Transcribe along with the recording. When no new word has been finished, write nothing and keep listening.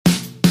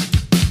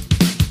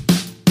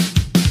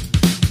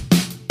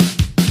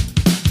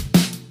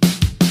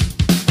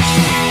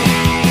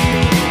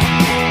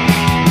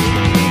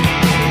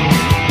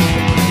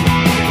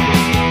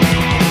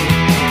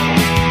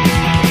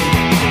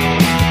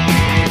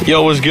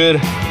Yo, what's good?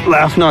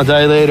 Laugh Not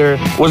Die Later.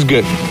 What's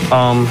good?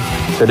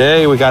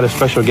 Today we got a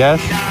special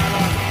guest.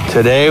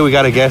 Today we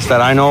got a guest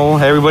that I know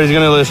everybody's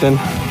gonna listen,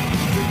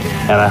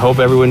 and I hope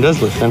everyone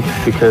does listen,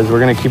 because we're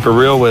gonna keep it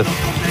real with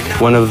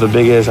one of the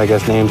biggest, I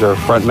guess, names or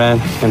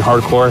frontman in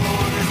hardcore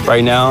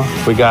right now.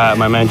 We got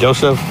my man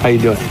Josef. How you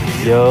doing?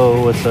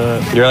 Yo, what's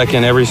up? You're like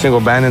in every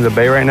single band in the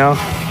Bay right now.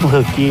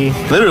 Low-key.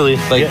 Literally,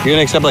 like you're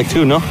gonna accept like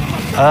 2, no?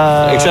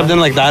 Except in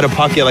like the out of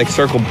pocket like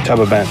circle type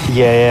of band.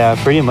 Yeah,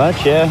 pretty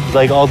much. Yeah,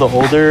 like all the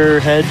older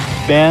head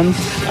bands,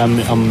 I'm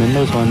in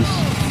those ones.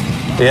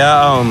 Yeah,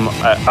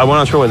 I went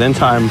on tour with In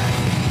Time,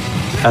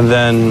 and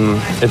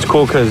then it's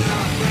cool because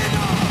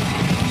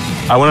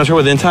I went on tour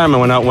with In Time,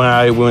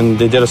 and when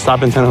they did a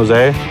stop in San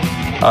Jose,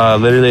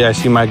 literally I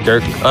see Mike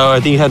Dirk. Oh, I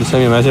think you had to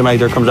send me a message. Mike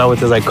Dirk comes out with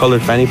his like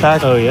colored fanny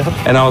pack. Oh yeah.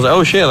 And I was like,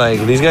 oh shit, like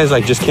these guys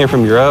like just came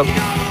from Europe,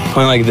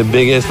 playing like the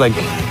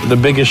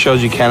biggest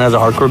shows you can as a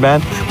hardcore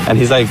band, and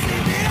he's like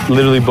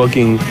literally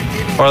booking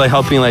or like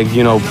helping like,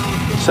 you know,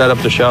 set up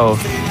the show.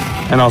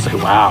 And I was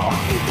like, wow.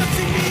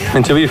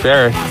 And to be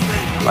fair,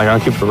 like I'll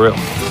keep it real,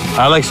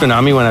 I like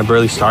Tsunami when I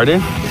barely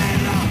started.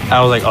 I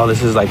was like, oh,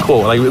 this is like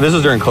cool. Like this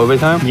was during COVID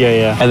time.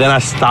 Yeah. And then I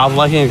stopped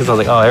liking it because I was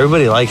like, oh,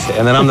 everybody likes it.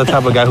 And then I'm the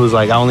type of guy who's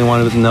like, I only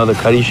wanted to know the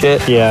Cuddy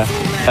shit. Yeah.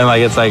 And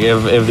like it's like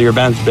if your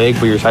band's big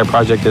but your side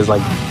project is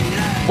like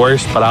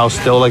worse, but I'll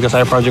still like a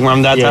side project where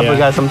I'm that type of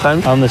guy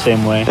sometimes. I'm the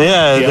same way.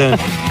 Yeah.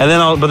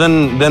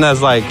 Then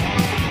as like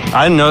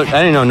I didn't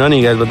know none of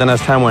you guys, but then as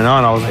time went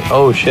on, I was like,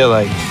 oh shit,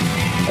 like.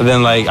 And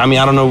then like I mean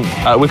I don't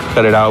know, we could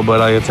cut it out, but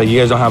like it's like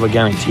you guys don't have a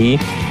guarantee.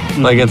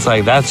 Mm-hmm. Like it's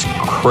like that's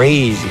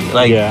crazy.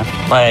 Like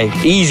like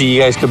easy,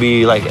 you guys could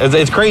be like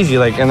it's crazy.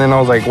 Like and then I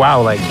was like,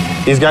 wow, like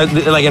these guys,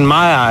 like in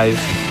my eyes,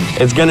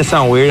 it's gonna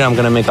sound weird. I'm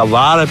gonna make a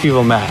lot of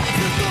people mad,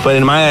 but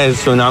in my eyes,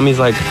 Tsunami's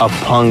like a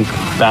punk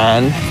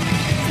band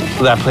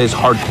that plays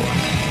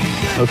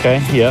hardcore.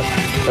 Okay. Yep.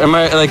 Am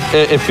I like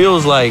it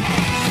feels like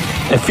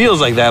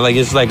that. Like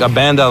it's like a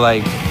band that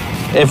like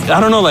if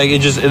I don't know, like it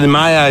just in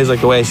my eyes,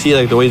 like the way I see it,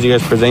 like the ways you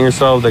guys present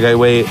yourself, the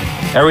way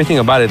everything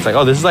about it, it's like,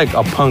 oh, this is like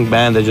a punk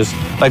band that just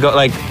like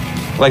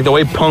the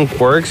way punk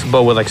works,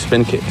 but with like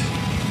spin kicks.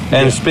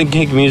 And spin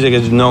kick music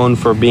is known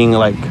for being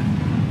like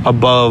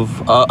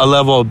above a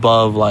level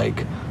above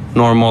like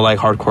normal like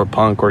hardcore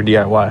punk or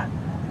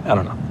DIY. I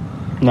don't know.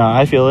 No,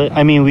 I feel it.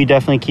 I mean, we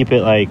definitely keep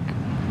it like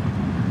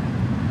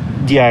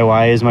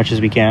DIY as much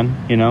as we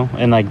can, you know,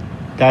 and like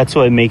that's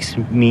what makes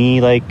me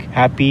like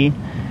happy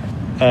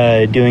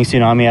doing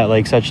Tsunami at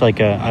like such like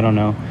a, I don't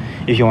know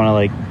if you want to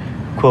like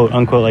quote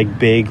unquote like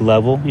big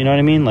level, you know what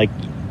I mean? Like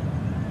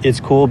it's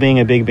cool being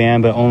a big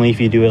band, but only if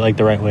you do it like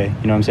the right way,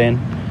 you know what I'm saying?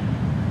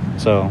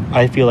 So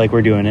I feel like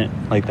we're doing it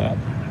like that.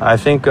 I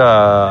think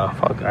I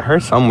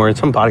heard somewhere in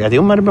some podcast, I think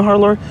it might have been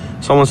Hardlore,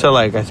 someone said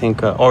like I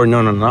think or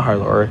no not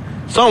Hardlore, or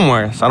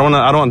somewhere, so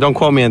don't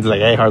quote me into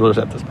like, hey, Hardlore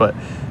said this, but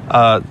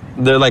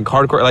they're like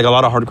hardcore, like a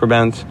lot of hardcore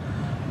bands,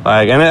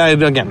 like,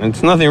 and again,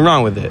 it's nothing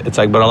wrong with it. It's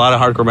like, but a lot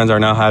of hardcore bands are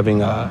now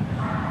having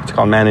it's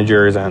called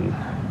managers and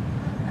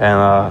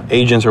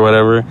agents or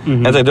whatever.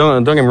 Mm-hmm. It's like,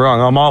 don't get me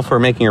wrong, I'm all for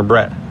make your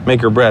bread,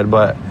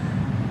 but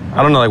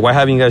I don't know, like why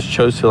haven't you guys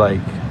chose to like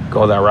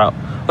go that route?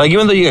 Like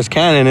even though you guys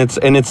can,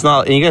 and it's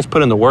not, and you guys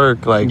put in the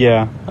work, like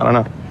I don't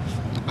know.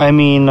 I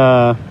mean,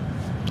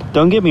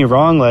 don't get me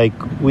wrong, like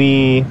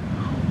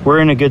we're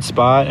in a good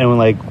spot and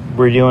like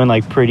we're doing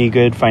like pretty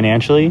good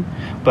financially,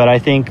 but I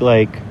think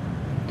like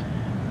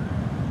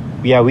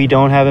we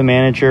don't have a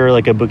manager or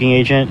like a booking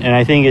agent, and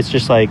I think it's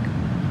just like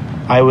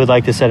I would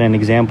like to set an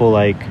example.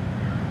 Like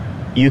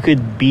you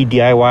could be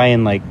DIY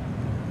and like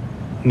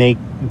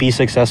be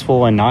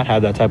successful and not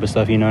have that type of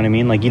stuff, you know what I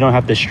mean? Like you don't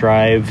have to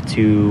strive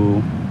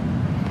to,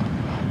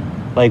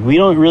 like we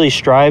don't really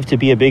strive to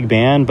be a big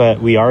band,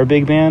 but we are a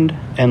big band,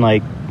 and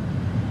like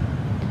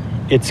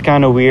it's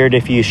kind of weird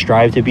if you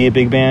strive to be a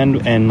big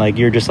band and like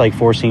you're just like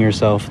forcing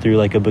yourself through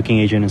like a booking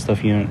agent and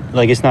stuff, you know,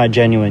 like it's not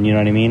genuine, you know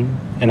what I mean?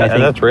 And I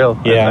think that's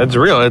real. Yeah, it's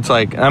real. It's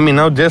like, I mean,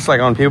 no diss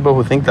like on people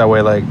who think that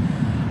way, like,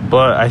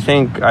 but I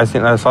think I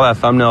saw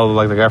that thumbnail of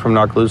like the guy from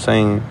Knock Loose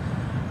saying,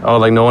 oh,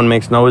 like no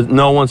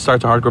one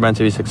starts a hardcore band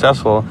to be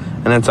successful,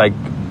 and it's like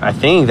I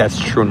think that's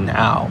true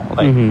now.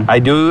 Like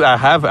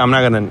I'm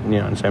not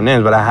gonna say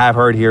names, but I have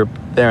heard here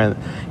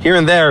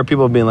and there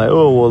people being like,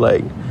 oh well,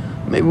 like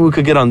maybe we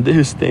could get on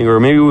this thing, or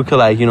maybe we could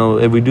like, you know,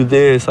 if we do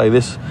this, like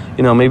this,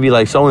 you know, maybe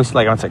like someone's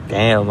like, I was like,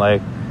 damn,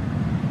 like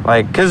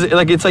cause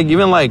like it's like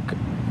even like,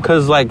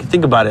 cause like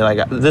think about it,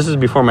 like this is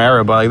before my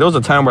era, but like there was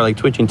a time where like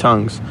Twitching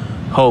Tongues,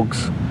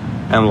 Hoax,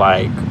 and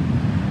like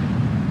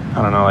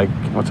I don't know, like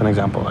what's an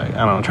example, like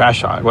I don't know, Trash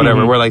Shot,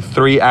 whatever, we're like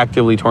 3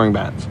 actively touring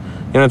bands.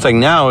 You know, it's like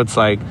now it's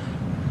like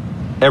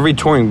every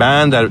touring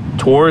band that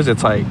tours,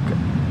 it's like,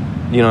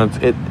 you know,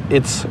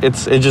 it's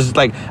just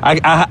like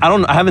I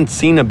haven't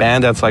seen a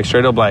band that's like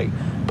straight up like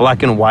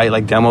black and white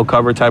like demo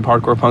cover type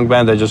hardcore punk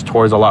band that just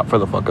tours a lot for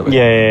the fuck of it.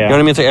 Yeah. You know what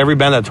I mean? It's like every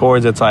band that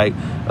tours, it's like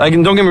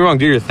don't get me wrong,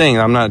 do your thing.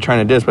 I'm not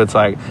trying to diss, but it's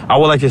like I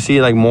would like to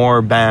see like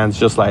more bands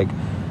just like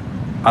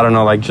I don't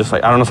know, like just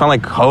like I don't know, sound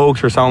like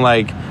hoax or sound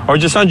like, or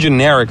just sound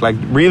generic, like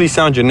really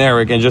sound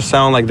generic and just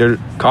sound like they're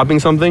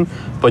copying something,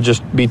 but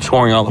just be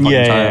touring all the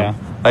fucking time. Yeah.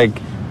 Like,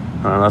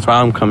 I don't know, that's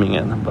why I'm coming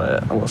in,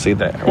 but we'll see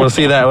that. We'll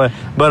see that.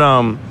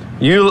 But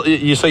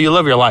you so you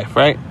live your life,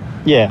 right?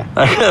 Yeah.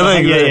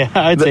 Like, yeah,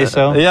 I'd say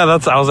so. Yeah,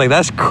 I was like,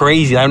 that's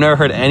crazy. I've never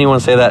heard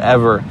anyone say that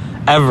ever.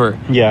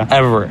 Yeah.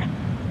 Ever.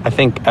 I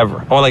think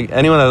ever. Or like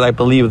anyone that I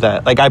believe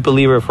that. Like I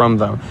believe it from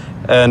them.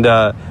 And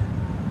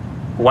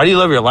why do you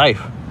live your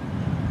life?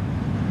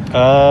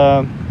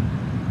 I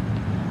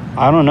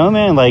don't know,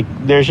 man. Like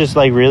there's just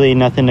like really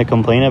nothing to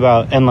complain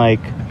about, and like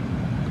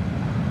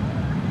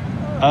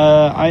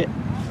I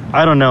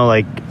don't know,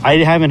 like I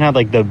haven't had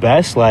like the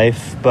best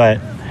life, but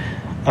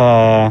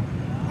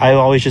I've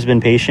always just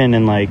been patient,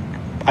 and like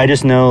I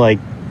just know, like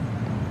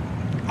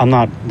I'm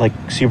not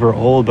like super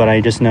old, but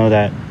I just know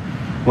that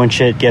when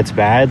shit gets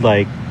bad,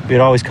 like it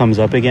always comes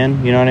up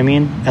again, you know what I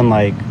mean? And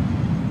like,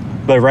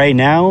 but right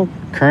now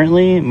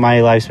currently my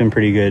life's been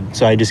pretty good,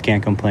 so I just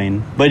can't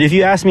complain. But if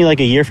you ask me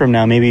like a year from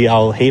now, maybe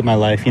I'll hate my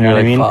life, you know what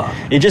I mean? Fuck.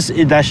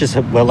 That's just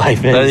what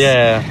life is.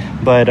 Yeah.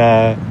 But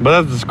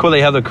that's cool that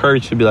you have the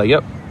courage to be like,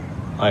 yep.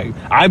 Like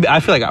I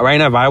feel like right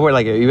now, if I were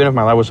like, even if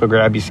my life was so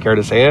great, I'd be scared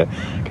to say it,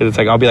 because it's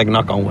like I'll be like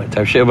knock on wood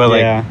type shit. But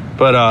like, yeah.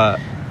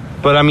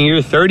 But I mean,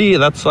 you're 30.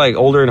 That's like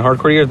older in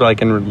hardcore years, but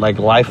like in like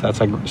life, that's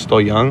like still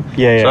young.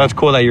 Yeah. So that's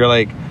cool that you're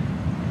like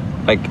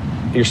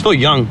you're still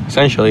young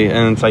essentially,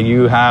 and it's like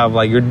you have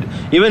like you're,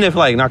 even if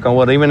like knock on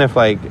wood, even if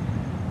like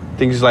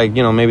things like,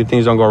 you know, maybe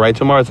things don't go right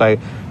tomorrow, it's like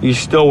you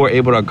still were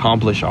able to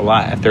accomplish a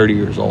lot at 30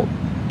 years old.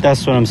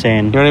 That's what I'm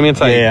saying. You know what I mean?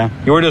 It's like yeah.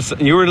 you were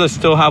to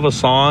still have a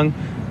song.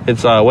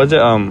 It's what's it?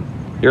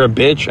 You're a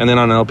bitch, and then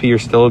on an LP you're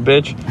still a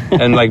bitch,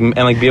 and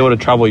like be able to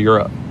travel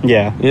Europe.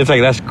 Yeah. It's like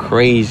that's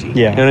crazy.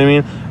 Yeah. You know what I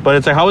mean? But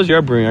it's like, how was your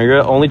upbringing? Are you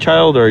an only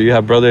child, or you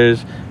have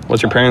brothers?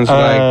 What's your parents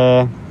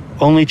like?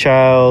 Only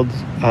child.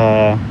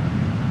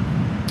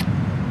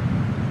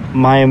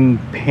 My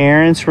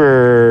parents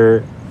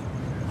were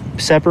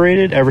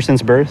separated ever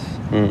since birth.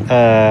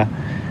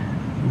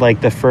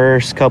 Like the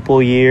first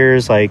couple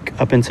years, like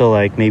up until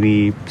like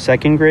maybe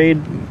second grade,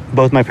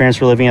 both my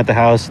parents were living at the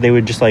house. They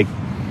would just like,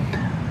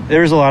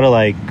 there was a lot of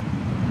like,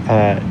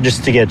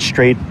 just to get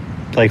straight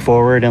like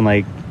forward, and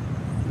like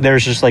there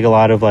was just like a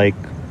lot of like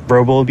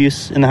verbal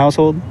abuse in the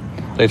household.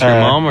 Like to your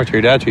mom or to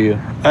your dad, to you?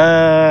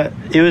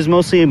 It was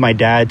mostly my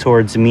dad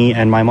towards me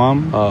and my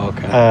mom. Oh,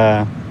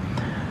 okay.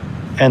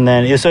 And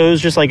then so it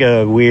was just like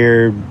a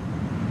weird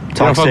toxic.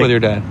 You don't fuck with your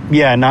dad?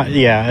 Yeah,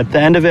 at the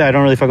end of it, I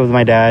don't really fuck with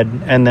my dad.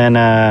 And then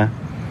I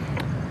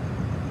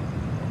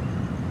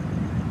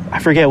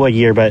forget what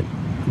year, but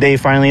they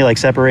finally like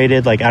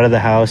separated, like out of the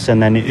house, and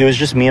then it was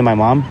just me and my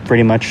mom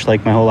pretty much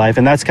like my whole life.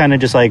 And that's kind of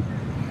just like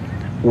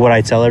what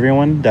I tell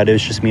everyone, that it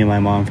was just me and my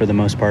mom for the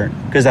most part,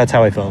 because that's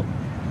how I felt.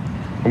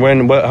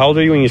 How old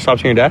were you when you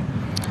stopped seeing your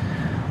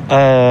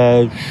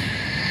dad?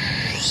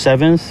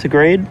 7th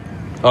grade.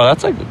 Oh,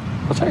 that's like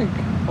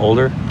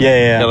older.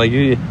 Yeah. Like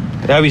you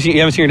haven't seen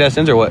your dad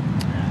since, or what?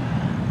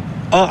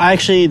 Oh,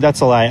 actually,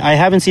 that's a lie. I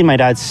haven't seen my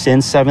dad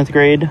since 7th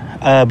grade,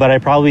 but I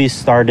probably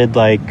started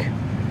like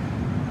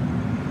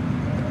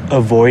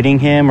avoiding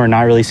him or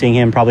not really seeing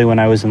him probably when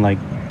I was in like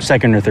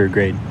 2nd or 3rd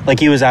grade. Like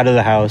he was out of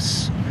the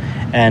house,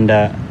 and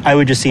I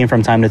would just see him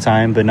from time to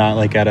time, but not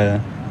like at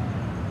a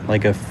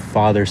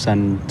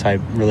father-son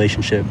type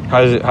relationship.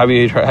 Has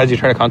he tried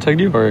to contact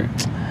you, or?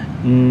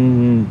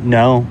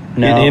 No.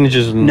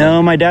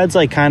 No, my dad's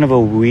like kind of a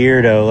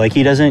weirdo. Like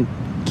he doesn't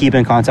keep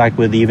in contact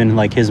with even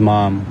like his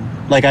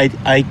mom. Like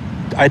I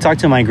talk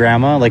to my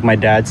grandma, like my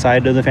dad's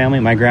side of the family,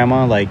 my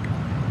grandma, like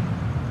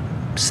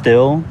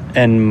still,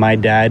 and my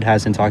dad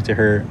hasn't talked to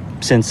her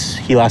since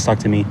he last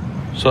talked to me.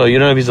 So you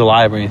don't know if he's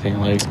alive or anything?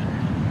 Like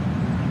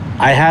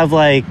I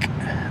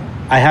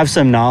have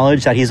some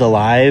knowledge that he's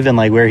alive and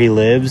like where he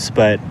lives,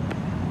 but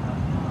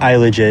I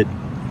legit,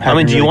 I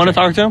mean, do you want to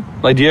talk to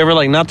him? Like, do you ever,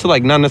 like, not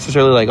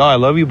necessarily, like, oh, I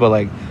love you, but,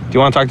 like, do you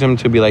want to talk to him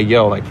to be like,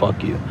 yo, like,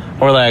 fuck you?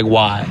 Or, like,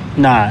 why?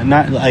 Nah,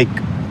 not, like,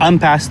 I'm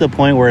past the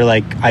point where,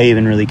 like, I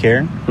even really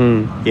care.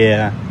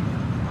 Yeah.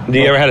 Do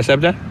you ever had a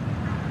stepdad?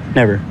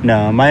 Never.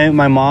 No.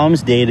 My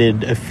mom's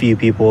dated a few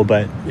people,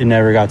 but it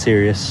never got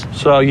serious.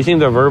 So, you think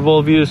the verbal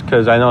abuse,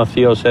 because I know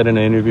Theo said in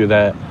an interview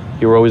that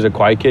you were always a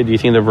quiet kid, do you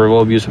think the verbal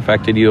abuse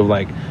affected you of,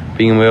 like,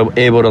 being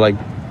able to, like,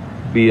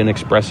 be an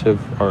expressive,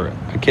 or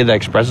a kid that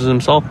expresses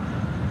himself?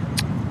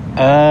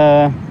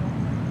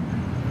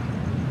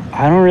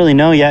 I don't really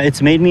know. Yeah,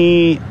 it's made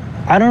me,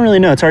 I don't really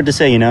know. It's hard to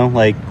say, you know,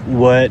 like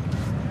what,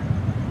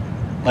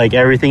 like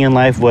everything in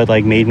life, what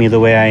like made me the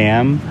way I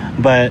am.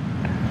 But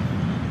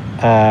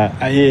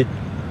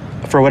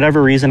for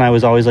whatever reason, I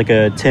was always like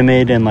a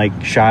timid and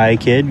like shy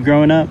kid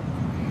growing up.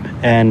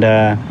 And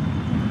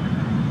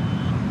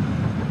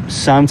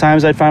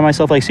sometimes I'd find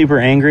myself like super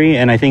angry.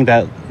 And I think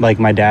that like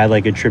my dad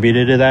like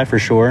attributed to that for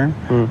sure.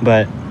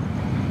 But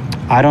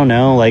I don't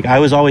know. Like I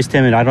was always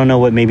timid. I don't know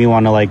what made me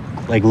want to like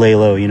lay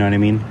low. You know what I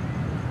mean?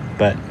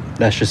 But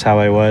that's just how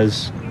I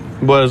was.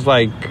 Was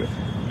like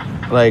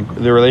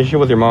the relationship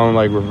with your mom,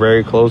 like, were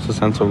very close, the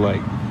sense of like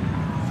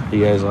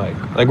You guys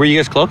like were you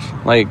guys close?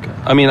 Like,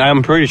 I mean,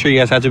 I'm pretty sure you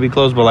guys had to be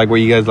close, but like, were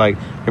you guys like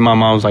your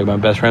mom's like my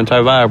best friend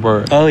type vibe,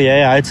 or? Oh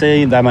yeah, I'd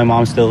say that my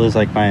mom still is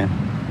like my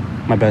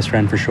best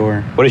friend for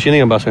sure. What does she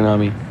think about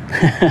Tsunami?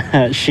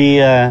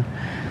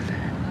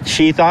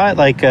 She thought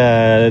like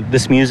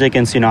this music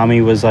and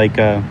Tsunami was like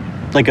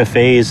a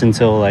phase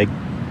until like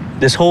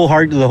the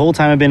whole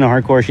time I've been in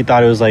hardcore, she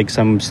thought it was like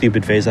some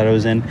stupid phase that I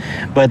was in.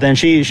 But then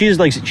she's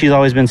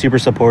always been super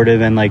supportive,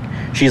 and like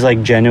she's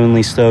like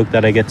genuinely stoked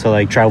that I get to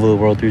like travel the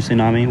world through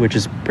Tsunami, which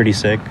is pretty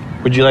sick.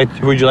 Would you like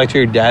to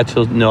your dad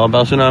to know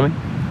about Tsunami?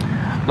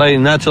 Like,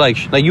 not to like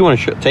you want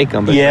to take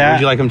him, but yeah.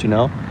 Would you like him to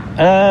know?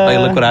 Like,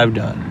 look what I've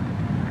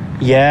done.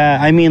 Yeah,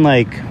 I mean,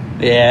 like,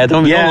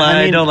 don't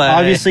lie.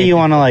 Obviously, you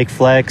want to like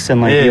flex and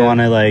like you want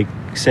to like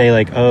say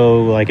like,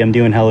 oh, like I'm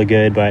doing hella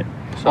good, but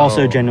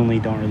also genuinely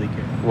don't really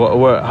care.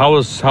 How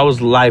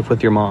was life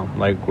with your mom?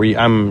 Like, were you?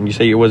 You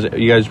say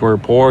you guys were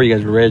poor, you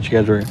guys were rich, you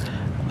guys were in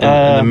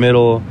the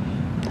middle.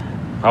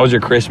 How was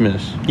your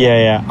Christmas?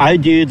 Yeah.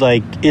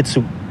 Like, it's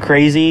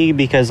crazy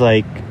because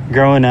like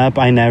growing up,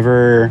 I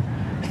never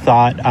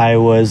thought I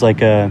was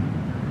like a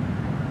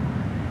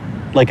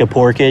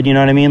poor kid. You know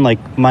what I mean?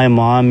 Like, my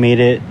mom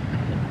made it.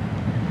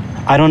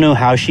 I don't know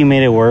how she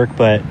made it work,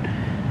 but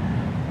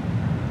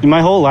my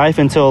whole life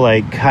until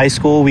like high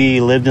school, we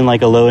lived in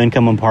like a low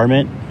income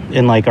apartment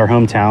in like our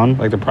hometown.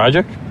 Like the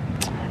project?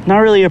 Not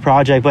really a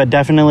project, but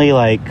definitely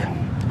like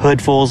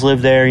hood fools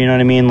live there. You know what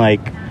I mean?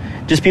 Like,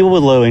 just people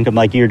with low income.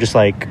 Like, you're just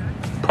like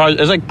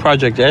it's like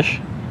project-ish.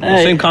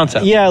 Same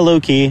concept. Yeah, low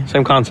key.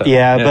 Same concept.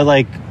 Yeah, but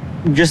like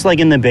just like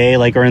in the Bay,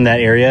 like, or in that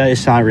area,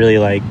 it's not really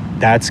like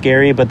that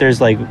scary. But there's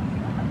like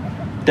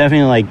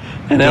definitely like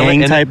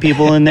gang type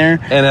people in there.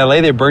 In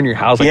LA, they burn your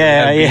house. Like,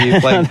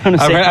 yeah. Like,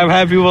 I've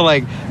had people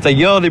like, it's like,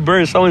 yo, they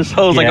burned so and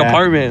so's like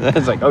apartment.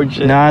 It's like, oh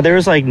shit. Nah, there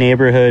was like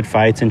neighborhood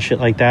fights and shit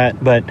like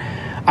that. But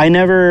I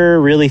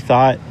never really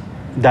thought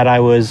that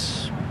I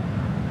was,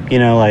 you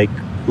know, like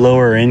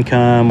lower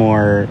income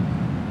or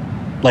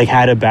like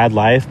had a bad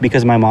life,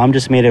 because my mom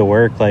just made it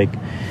work. Like,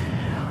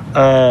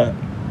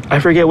 I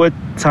forget what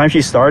time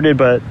she started,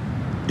 but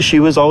she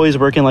was always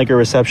working like a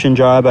reception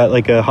job at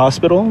like a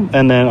hospital,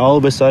 and then all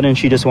of a sudden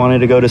she just wanted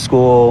to go to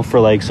school for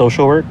like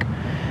social work.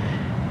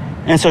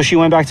 And so she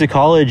went back to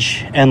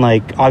college, and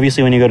like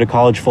obviously when you go to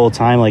college full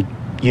time, like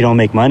you don't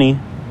make money.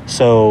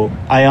 So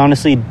I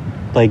honestly,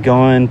 like,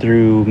 going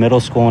through middle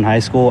school and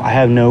high school, I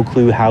have no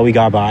clue how we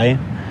got by.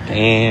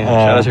 Damn,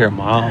 shout out to her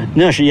mom.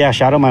 No,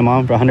 shout out my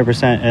mom for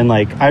 100%. And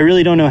like, I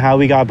really don't know how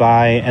we got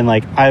by. And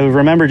like, I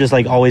remember just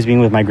like always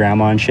being with my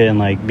grandma and shit, and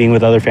like being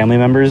with other family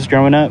members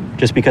growing up,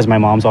 just because my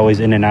mom's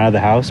always in and out of the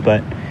house.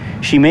 But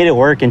she made it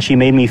work, and she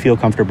made me feel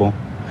comfortable.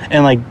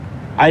 And like,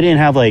 I didn't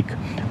have like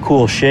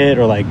cool shit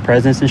or like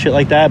presents and shit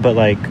like that, but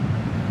like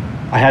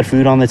I had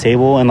food on the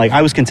table, and like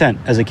I was content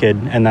as a kid,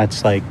 and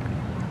that's like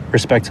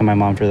respect to my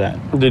mom for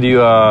that. Did you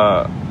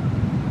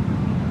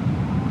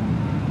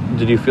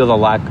feel the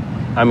lack?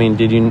 I mean,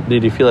 did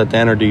you feel it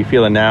then, or do you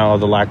feel it now,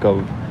 the lack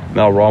of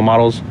male role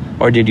models,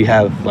 or did you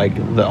have like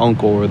the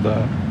uncle or the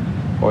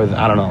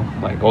I don't know,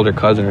 like older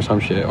cousin or some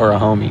shit, or a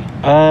homie?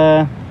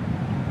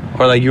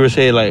 Or like you were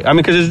saying, like, I mean,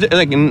 because it's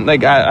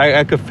like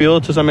I could feel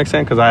it to some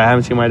extent, because I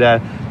haven't seen my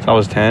dad since I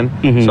was 10.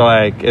 Mm-hmm. So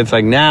like it's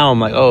like now I'm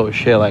like, oh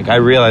shit, like I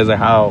realize like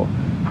how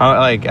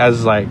like,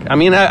 as like, I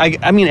mean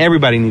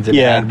everybody needs a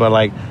dad, but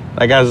like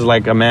as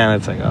like a man,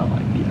 it's like, oh,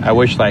 like I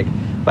wish like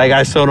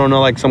I still don't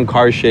know like some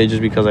car shit, just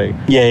because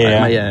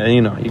yeah,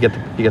 you know, you get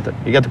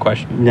the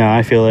question. No,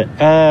 I feel it.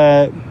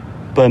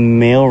 But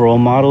male role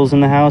models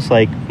in the house,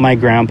 like my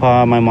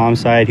grandpa, my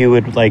mom's side, he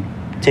would like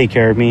take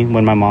care of me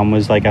when my mom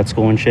was like at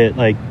school and shit.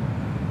 Like,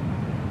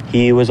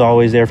 he was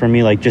always there for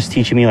me, like just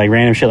teaching me like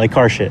random shit, like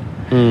car shit.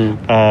 And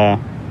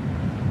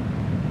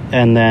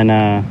then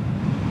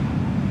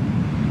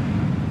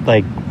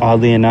like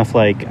oddly enough,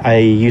 like I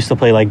used to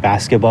play like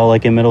basketball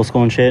like in middle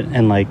school and shit,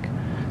 and like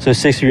so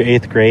 6th through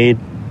 8th grade,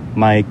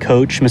 my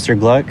coach, Mr.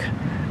 Gluck,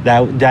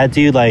 that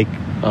dude, like,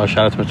 oh,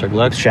 shout out to Mr.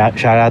 Gluck.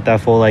 Shout out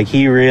that fool. Like,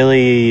 he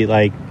really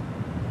like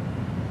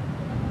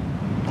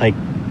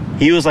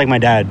he was like my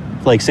dad.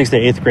 Like 6th to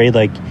 8th grade,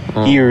 like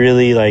he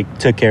really like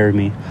took care of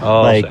me.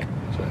 Oh, like sick.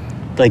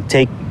 Like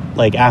take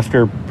like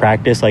after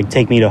practice, like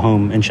take me to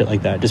home and shit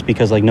like that, just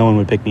because like no one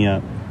would pick me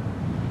up.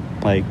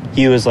 Like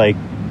he was a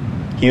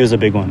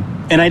big one,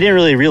 and I didn't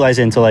really realize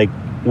it until like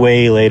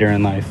way later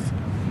in life.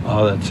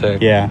 Oh, that's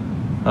sick. Yeah.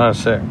 Oh, that's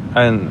sick.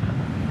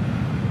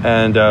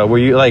 And were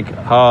you like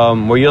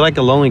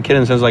a lonely kid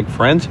in the sense of like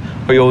friends,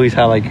 or you always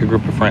had like your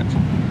group of friends?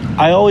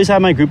 I always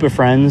had my group of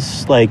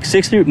friends. Like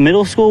 6th through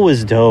middle school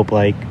was dope.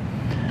 Like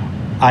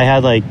I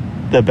had like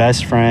the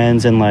best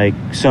friends and like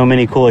so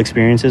many cool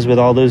experiences with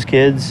all those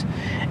kids.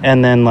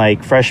 And then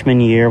like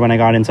freshman year when I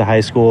got into high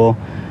school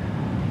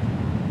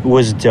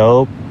was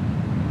dope.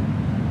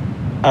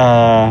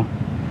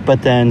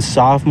 But then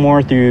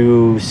sophomore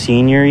through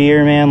senior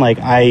year, man, like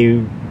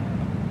I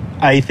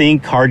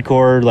think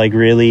hardcore like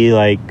really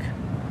like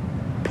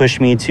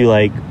pushed me to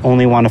like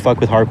only want to fuck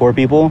with hardcore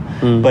people.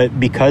 But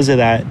because of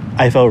that,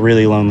 I felt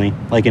really lonely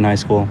like in high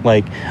school.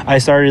 Like I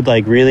started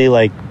like really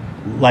like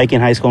like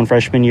in high school and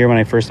freshman year when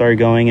I first started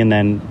going, and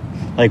then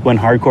like when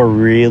hardcore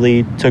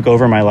really took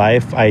over my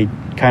life, I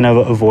kind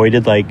of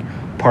avoided like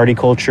party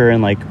culture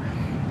and like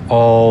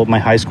all my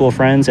high school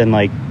friends, and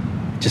like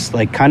just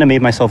like kind of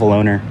made myself a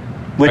loner.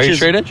 Which Are you is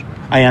straight edge?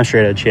 I am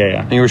straight edge.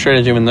 Yeah. And you were straight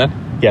edge even then?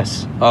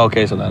 Yes. Oh,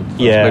 okay, so that's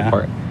Yeah. a big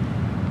part.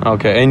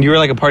 Okay, and you were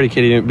like a party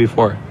kid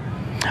before?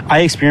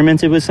 I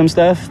experimented with some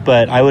stuff,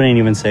 but I wouldn't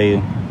even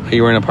say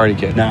You weren't a party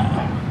kid?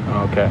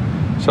 no. Okay.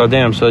 So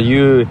damn. So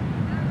you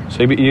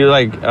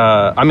like.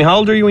 I mean, how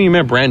old were you when you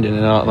met Brandon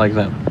and all like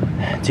them?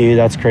 Dude,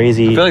 that's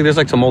crazy. I feel like there's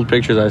like some old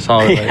pictures I saw.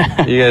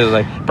 Like, you guys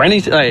like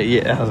Brandon. Like,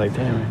 yeah, I was like,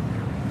 damn.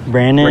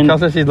 Brandon. Raquel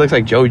says he looks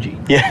like Joji.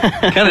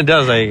 Yeah. Kind of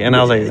does. Like, and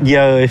I was like,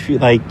 yo, if you,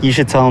 like, you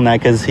should tell him that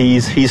because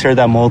he's heard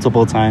that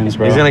multiple times,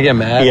 bro. he's gonna get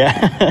mad.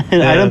 Yeah.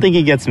 Yeah. I don't think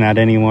he gets mad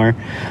anymore.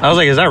 I was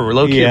like, is that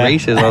low key Yeah.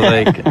 racist? I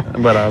was like,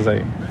 but I was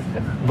like,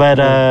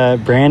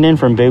 But Brandon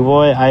from Big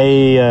Boy,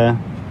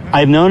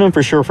 I've known him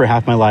for sure for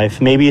half my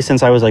life. Maybe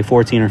since I was like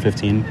 14 or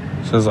 15.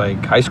 since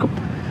like high school.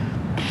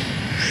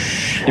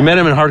 You met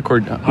him in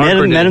hardcore.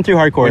 Met him through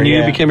hardcore. When you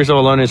yeah. became yourself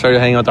alone and started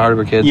hanging out with the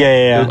hardcore kids.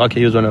 Yeah. Okay,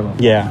 he was one of them.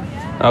 Yeah.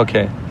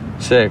 Okay,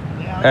 sick.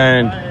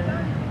 And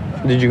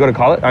did you go to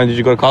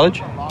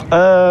college?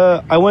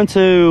 I went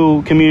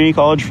to community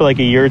college for like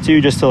a year or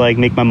two just to like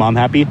make my mom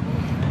happy,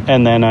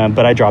 and then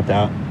but I dropped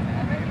out.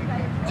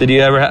 Did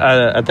you ever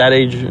at that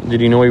age? Did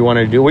you know what you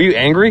wanted to do? Were you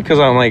angry? Because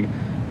I'm like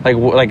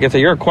if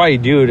you're a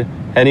quiet dude,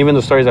 and even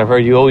the stories I've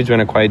heard, you always been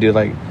a quiet dude.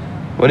 Like,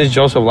 what is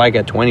Joseph like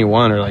at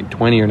 21 or like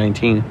 20 or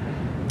 19?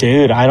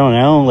 Dude, I don't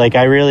know. Like,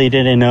 I really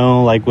didn't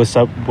know like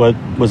what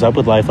was up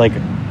with life. Like,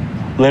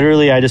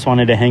 literally, I just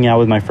wanted to hang out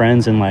with my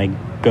friends and like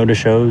go to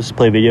shows,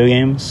 play video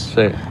games.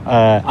 Sick.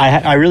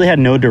 I really had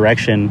no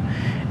direction,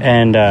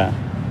 and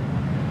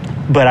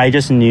but I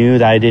just knew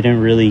that I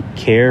didn't really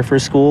care for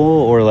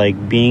school or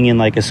like being in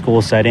like a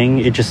school setting.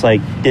 It just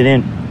like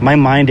my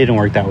mind didn't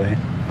work that way.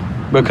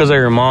 Because of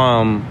your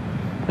mom,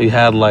 you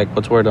had like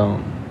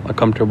a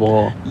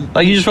comfortable,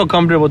 like you just felt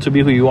comfortable to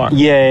be who you are.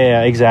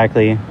 Yeah,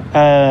 exactly.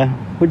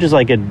 Which is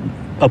like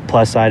a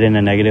plus side and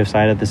a negative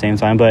side at the same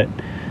time. But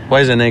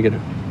Why is it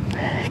negative?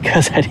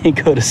 because I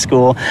didn't go to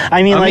school.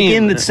 I mean,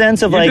 in the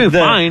sense of you're like doing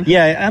fine.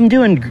 Yeah, I'm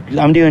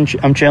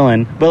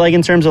chilling. But like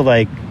in terms of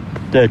like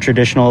the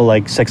traditional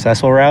like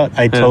successful route,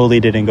 I totally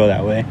didn't go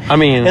that way. I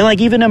mean, And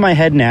like even in my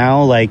head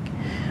now, like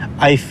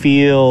I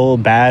feel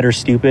bad or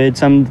stupid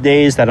some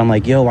days that I'm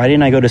like, yo, why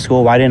didn't I go to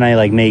school? Why didn't I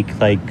like make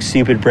like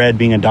stupid bread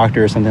being a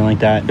doctor or something like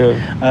that?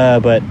 Yeah.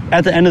 But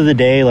at the end of the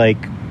day, like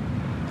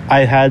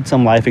I had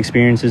some life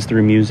experiences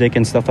through music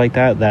and stuff like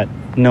that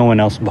no one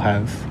else will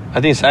have. I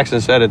think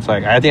Saxon said it's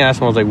like, I think I asked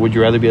him, I was like, would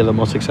you rather be the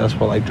most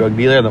successful like drug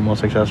dealer or the most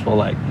successful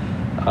like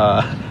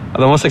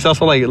the most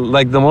successful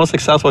like the most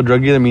successful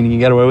drug dealer, meaning you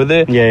get away with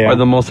it, Yeah. or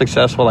the most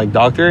successful like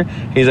doctor?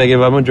 He's like, if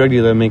I'm a drug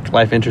dealer, make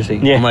life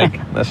interesting. Yeah. I'm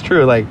like, that's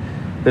true. Like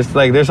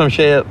there's some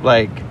shit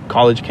like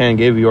college can't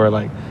give you, or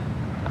like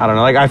I don't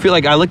know. Like I feel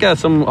like I look at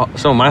some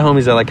of my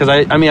homies that like, because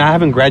I mean I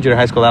haven't graduated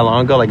high school that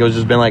long ago. Like it was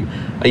just been like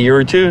a year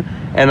or two,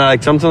 and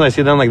like sometimes I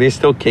see them like they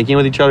still kicking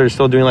with each other,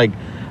 still doing like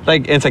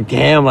it's like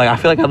damn, like I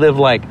feel like I lived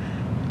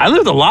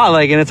a lot,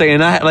 like, and it's like,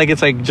 and I like,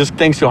 it's like just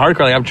thanks to hardcore,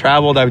 like I've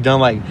traveled, I've done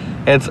like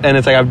it's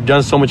like I've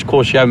done so much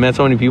cool shit, I've met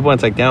so many people, and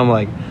it's like damn,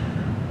 like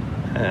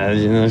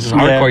it's just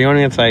hardcore. You know what I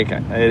mean? It's like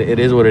it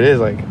is what it is.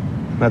 Like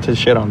not to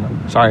shit on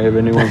them. Sorry if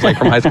anyone's like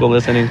from high school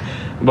listening,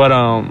 but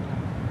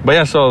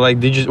yeah. So like,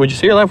 would you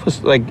say your life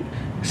was like?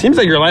 Seems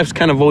like your life's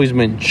kind of always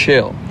been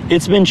chill.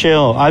 It's been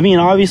chill. I mean,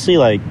 obviously,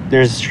 like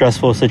there's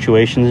stressful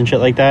situations and shit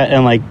like that,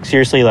 and like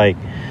seriously, like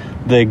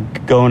the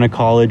going to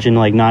college and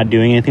like not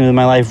doing anything with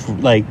my life,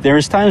 like there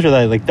was times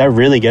where that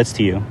really gets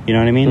to you. You know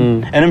what I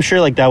mean? And I'm sure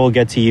like that will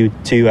get to you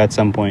too at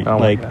some point. Oh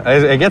like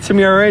it gets to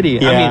me already.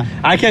 Yeah. I mean,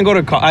 I can't go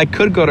to I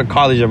could go to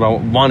college if I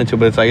wanted to,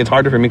 but it's like it's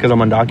harder for me because I'm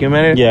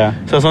undocumented.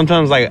 Yeah. So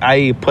sometimes like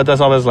I put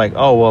myself as like,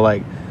 oh well,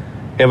 like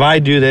if I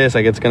do this,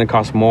 like it's gonna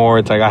cost more.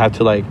 It's like I have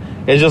to like,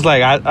 it's just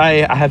like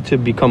I have to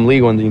become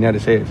legal in the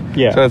United States.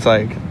 Yeah. So it's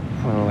like,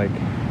 I don't know, like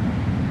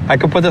I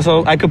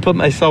could put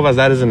myself as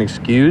that as an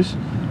excuse.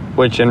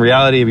 Which in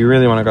reality, if you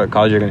really want to go to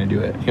college, you're gonna do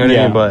it. You know what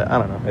I mean? But I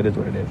don't know. It is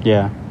what it is.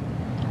 yeah.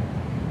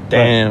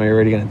 Damn, you're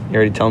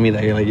already telling me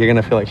that you're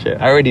gonna feel like shit.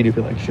 I already do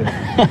feel like shit.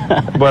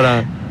 but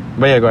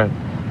yeah, go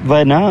ahead.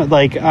 But no,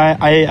 like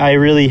I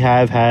really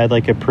have had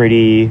like a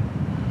pretty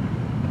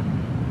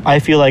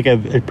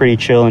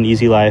chill and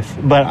easy life.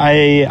 But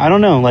I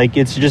don't know, like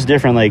it's just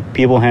different. Like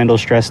people handle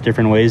stress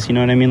different ways, you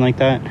know what I mean, like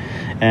that.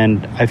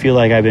 And I feel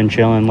like I've been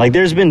chilling. Like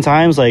there's been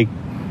times like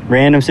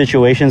random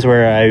situations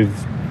where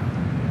I've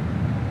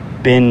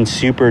been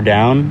super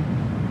down,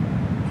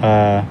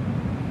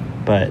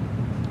 but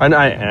I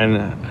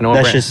know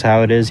that's just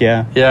how it is.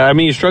 Yeah. I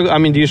mean,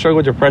 do you struggle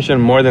with depression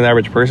more than the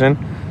average person?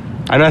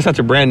 I know I said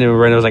to Brandon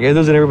was like, it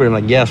doesn't everybody. I'm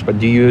like, yes, but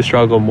do you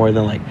struggle more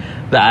than like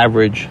the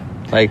average?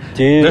 Like,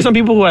 dude, there's some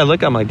people who I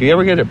look at, I'm like, do you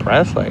ever get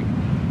depressed? Like,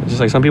 it's just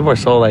like some people are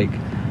so like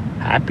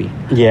happy.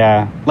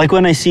 Yeah. Like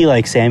when I see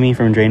like Sammy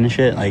from Drain and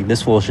shit, like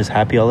this fool's just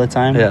happy all the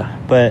time. Yeah.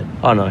 But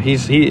oh no,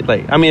 he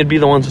like, I mean, it'd be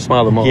the ones who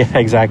smile the most. Yeah,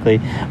 exactly.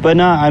 But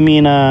no, I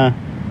mean,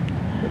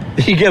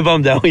 you get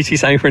bummed out when you see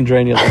Sammy from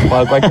Drain. You're like,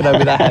 fuck, why could I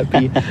be that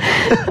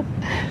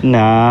happy?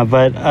 Nah,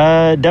 but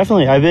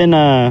definitely, I've been.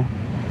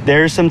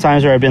 There's some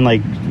times where I've been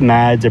like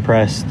mad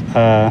depressed.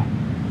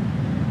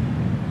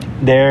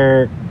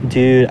 There's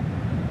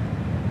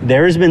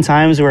been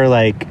times where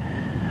like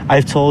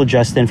I've told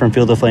Justin from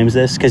Field of Flames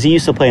this, because he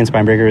used to play in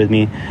Spinebreaker with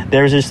me.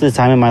 There was just a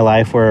time in my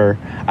life where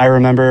I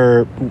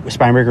remember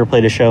Spinebreaker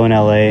played a show in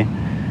LA,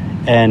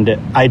 and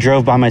I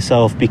drove by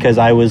myself because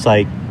I was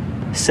like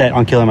set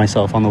on killing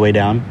myself on the way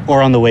down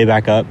or on the way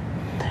back up.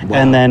 Wow.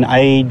 And then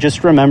I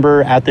just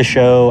remember at the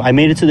show, I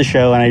made it to the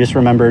show, and I just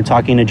remember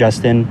talking to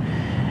Justin,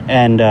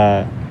 and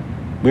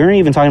we weren't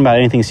even talking about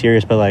anything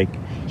serious, but like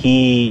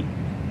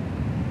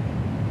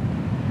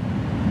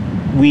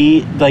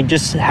we like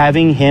just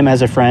having him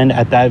as a friend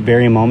at that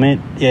very moment.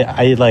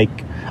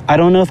 I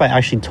don't know if I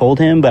actually told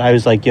him, but I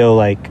was like, yo,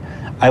 like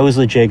I was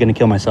legit gonna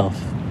kill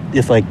myself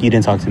if like you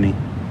didn't talk to me.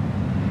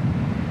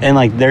 And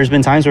like there's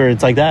been times where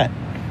it's like that.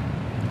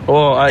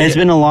 Well, it's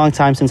been a long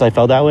time since I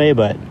felt that way,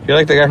 but you're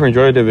like the guy from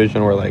Joy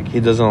Division where like he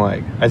doesn't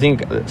like, I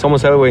think someone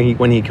said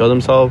when he killed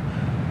himself,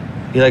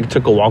 he like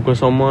took a walk with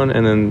someone,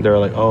 and then they're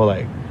like, oh,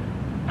 like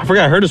I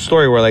forgot, I heard a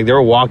story where like they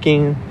were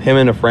walking, him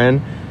and a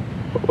friend,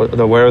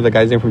 whatever the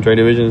guy's name from Joy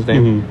Division's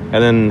name,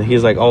 and then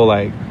he's like, oh,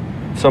 like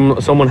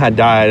someone had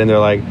died, and they're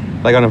like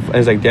on a, and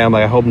it's like, damn,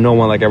 like I hope no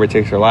one like ever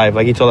takes their life.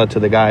 Like he told that to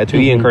the guy, to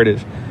Ian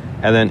Curtis,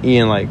 and then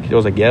Ian like it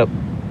was like, yep,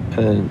 and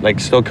then like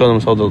still killed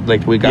himself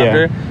like the week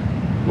after,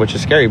 which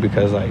is scary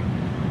because like,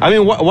 I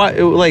mean, what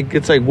like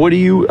it's like, what do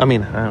you? I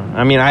mean,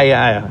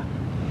 I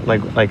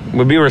like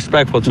would be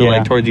respectful to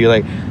like towards you.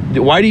 Like,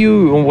 why do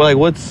you like?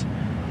 What's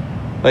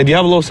like? Do you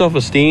have a low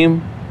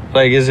self-esteem?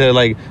 Like, is it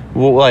like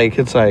like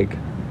it's like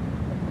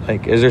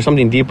is there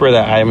something deeper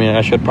that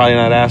I should probably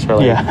not ask? Or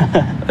like,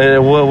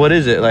 what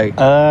is it like?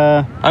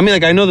 I mean,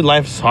 like I know that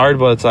life's hard,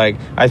 but it's like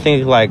I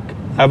think like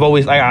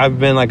I've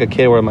been like a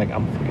kid where I'm like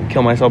I'm fucking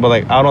kill myself, but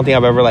like I don't think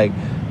I've ever like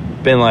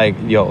been like,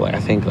 yo, like I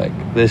think like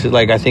this is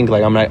like I think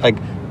like I'm not like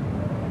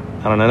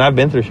I don't know, and I've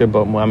been through shit,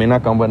 but I mean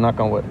knock on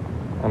wood.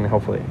 I mean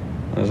hopefully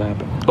it doesn't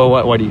happen. But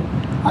what do you?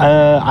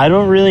 I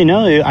don't really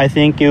know. I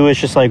think it was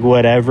just like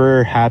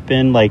whatever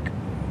happened, like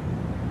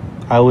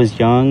I was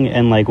young,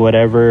 and like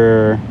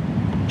whatever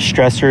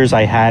stressors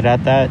I had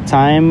at that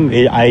time,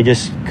 I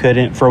just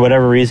couldn't, for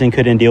whatever reason,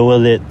 couldn't deal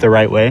with it the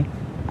right way.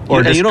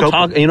 Or you don't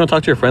talk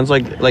to your friends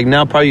like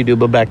now. Probably you do,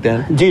 but back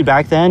then, dude,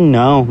 back then,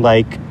 no.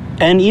 Like,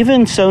 and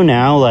even so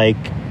now, like,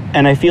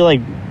 and I feel like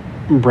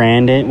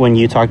Brandon, when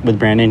you talked with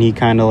Brandon, he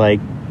kind of like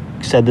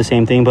said the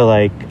same thing. But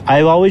like,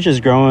 I've always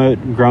just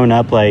grown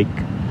up like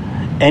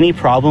any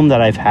problem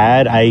that I've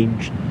had, I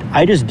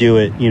just do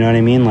it. You know what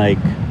I mean? Like,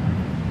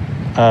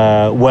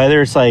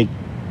 whether it's like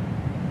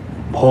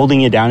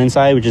holding it down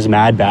inside, which is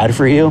mad bad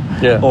for you,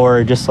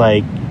 or just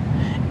like,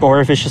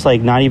 or if it's just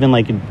like not even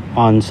like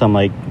on some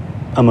like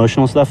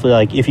emotional stuff,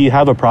 like if you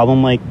have a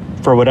problem, like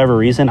for whatever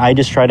reason, I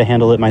just try to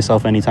handle it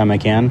myself anytime I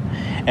can.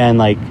 And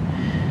like,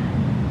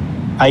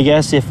 I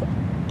guess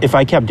if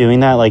I kept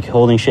doing that, like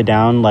holding shit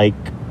down, like,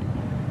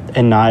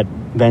 and not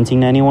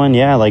venting to anyone,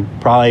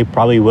 like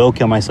probably will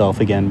kill myself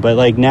again. But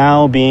like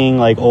now being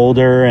like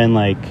older and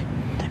like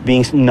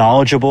being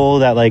knowledgeable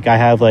that like I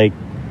have like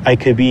I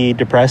could be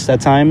depressed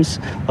at times,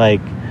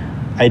 like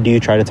I do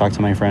try to talk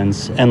to my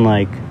friends. And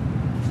like,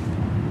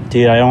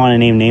 dude, I don't want to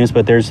name names,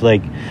 but there's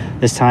like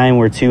this time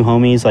where two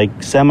homies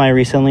like semi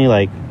recently,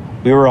 like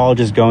we were all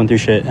just going through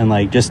shit and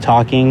like just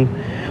talking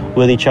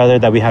with each other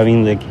that we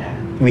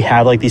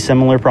have like these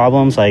similar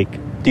problems.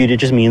 Like, dude, it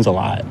just means a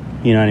lot,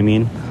 you know what I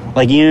mean?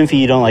 Like, even if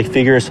you don't like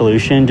figure a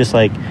solution, just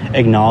like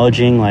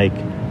acknowledging like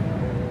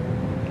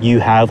you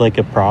have like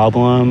a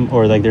problem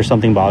or like there's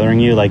something bothering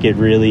you, like it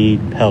really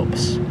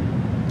helps.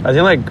 I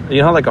think like, you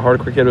know how like a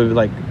hardcore kid would be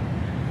like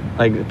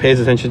pays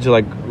attention to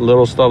like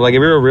little stuff. Like if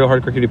you're a real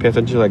hardcore kid, you pay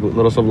attention to like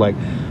little stuff, like,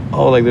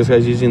 oh, like this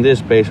guy's using this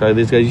bass, or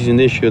this guy's using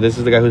this shoe, this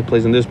is the guy who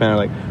plays in this band.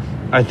 Like,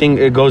 I think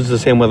it goes the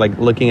same with like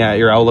looking at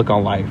your outlook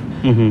on life.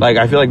 Like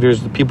I feel like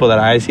there's people that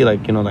I see,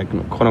 like, you know, like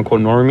quote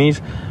unquote normies,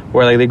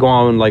 where like they go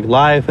on like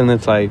life and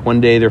it's like one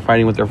day they're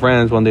fighting with their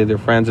friends, one day they're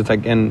friends. It's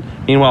like, and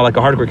meanwhile like a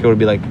hardcore kid would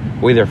be like,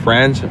 we're either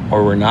friends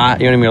or we're not,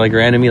 you know what I mean, like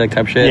your enemy, like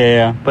type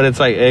shit. But it's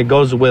like it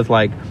goes with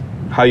like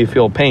how you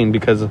feel pain,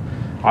 because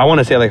I want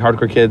to say like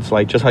hardcore kids,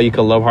 like just how you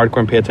can love hardcore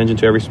and pay attention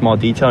to every small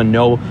detail and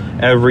know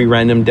every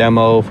random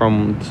demo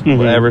from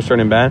whatever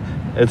certain band.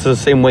 It's the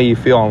same way you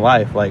feel in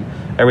life. Like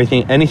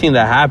anything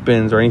that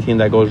happens or anything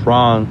that goes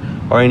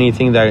wrong or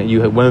anything that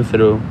you went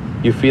through,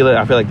 you feel it.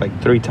 I feel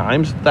like 3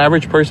 times the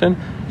average person,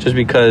 just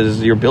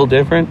because you're built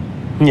different.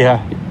 You know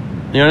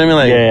what I mean?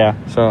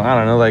 Like, So I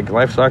don't know. Like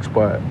life sucks,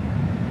 but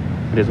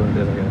it is what it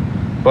is, I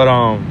guess. But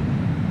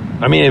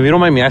I mean, if you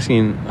don't mind me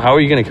asking, how are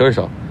you gonna kill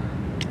yourself?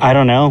 I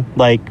don't know.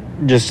 Like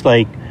just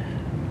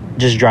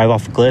drive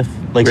off a cliff.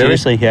 Like, really?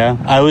 Seriously,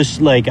 I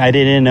was like, I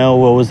didn't know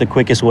what was the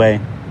quickest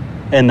way.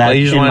 And that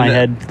you just in my wanted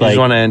head, you just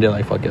want to end it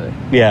like fuck it.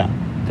 yeah.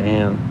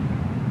 Damn,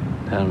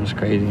 that's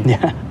crazy.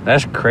 Yeah.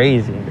 That's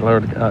crazy.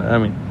 Lord, I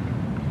mean,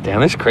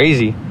 damn, that's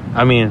crazy.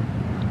 I mean,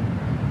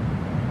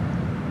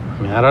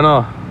 I don't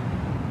know.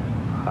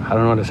 I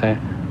don't know what to say.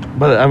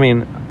 But I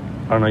mean,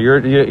 I don't know.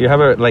 You have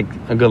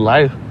a good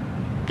life.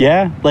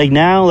 Yeah, like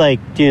now, like,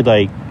 dude,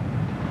 like,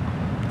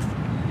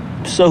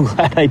 so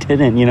glad I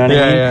didn't, you know what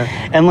I mean?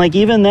 Yeah. And like,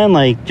 even then,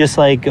 like, just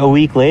like a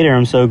week later,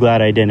 I'm so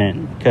glad I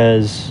didn't,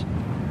 because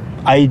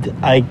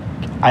I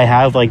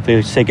have like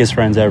the sickest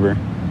friends ever,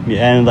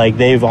 and like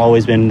they've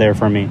always been there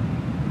for me.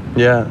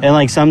 Yeah. And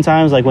like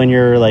sometimes, like when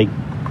you're like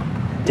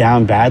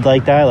down bad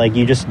like that, like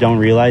you just don't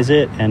realize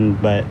it,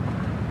 but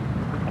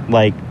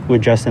like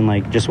with Justin,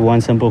 like just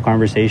one simple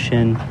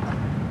conversation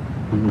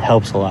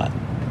helps a lot.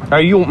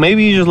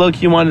 Maybe you just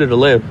low-key wanted to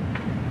live.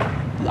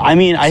 I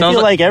mean, I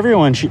feel like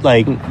everyone should,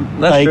 like...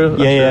 That's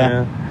true.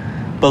 Yeah.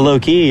 But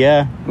low-key,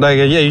 yeah. Like,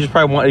 yeah, you just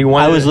probably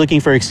wanted... I was looking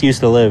for an excuse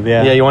to live,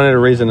 yeah. Yeah, you wanted a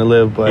reason to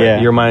live,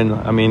 but your mind...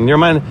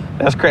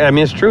 That's crazy. I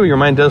mean, it's true. Your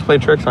mind does play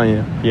tricks on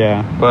you.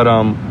 Yeah. But,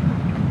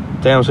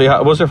 damn,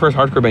 so what's the first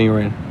hardcore band you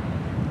were in?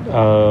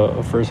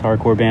 First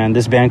hardcore band.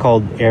 This band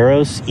called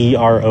Eros,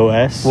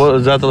 E-R-O-S. Well,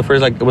 was that the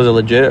first, like, was it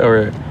legit,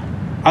 or...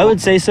 I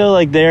would say so.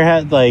 Like,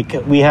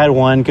 we had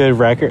one good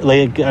record.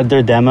 Like,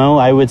 their demo,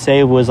 I would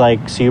say, was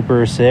like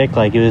super sick.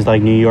 Like, it was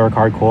like New York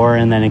hardcore,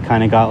 and then it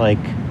kind of got like,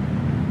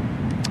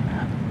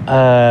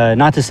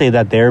 not to say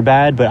that they're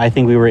bad, but I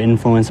think we were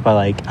influenced by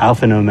like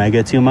Alpha and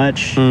Omega too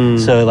much,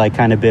 so it like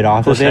kind of bit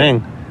off of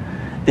it.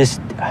 This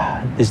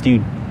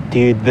dude,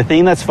 the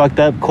thing that's fucked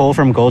up. Cole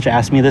from Gulch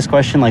asked me this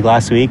question like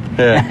last week.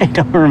 Yeah. I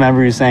don't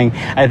remember who saying.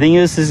 I think it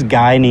was this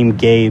guy named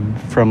Gabe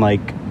from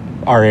like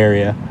our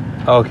area.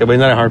 Oh, okay, but he's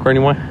not in hardcore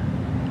anymore?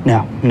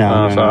 No.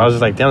 So I was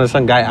just like, damn, there's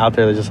some guy out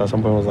there that just at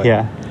some point was like,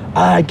 yeah,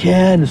 I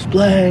can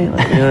display,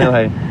 like, you know,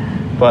 like,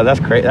 but that's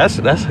great. That's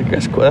cool.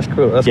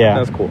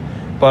 That's cool.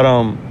 But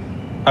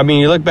I mean,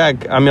 you look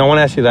back. I mean, I want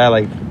to ask you that,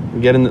 like,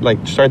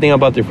 start thinking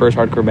about your first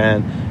hardcore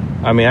band.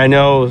 I mean, I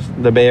know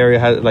the Bay Area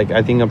has, like,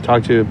 I think I've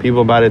talked to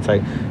people about it. It's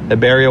like the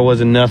Bay Area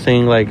wasn't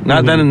nothing, like,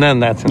 not then and then.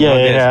 That's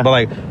yeah. But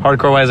like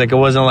hardcore wise, like, it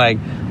wasn't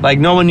like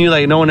no one knew,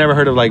 like, no one ever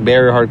heard of like Bay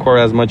Area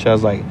hardcore as much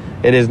as like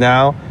it is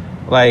now.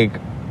 Like,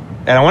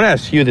 and I want to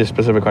ask you this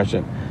specific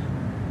question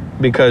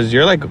because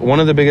you're like one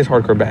of the biggest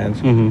hardcore bands.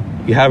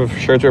 Mm-hmm. You have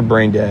shirts with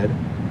Brain Dead.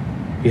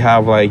 You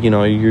have, like, you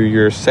know,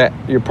 your set.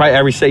 You're probably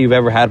every set you've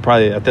ever had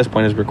probably at this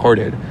point is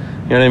recorded.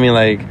 You know what I mean?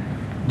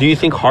 Like, do you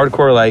think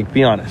hardcore, like,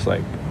 be honest,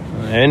 like,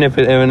 and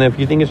if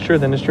you think it's true,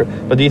 then it's true.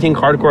 But do you think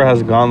hardcore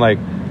has gone like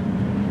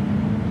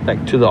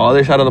to the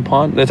other side of the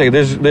pond? It's like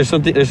there's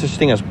such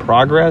thing as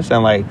progress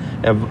and like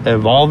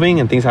evolving,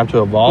 and things have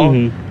to evolve.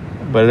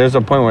 Mm-hmm. But there's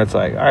a point where it's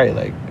like, all right,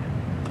 like,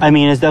 I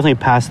mean, it's definitely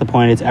past the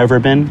point it's ever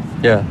been.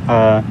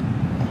 Yeah.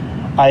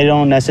 I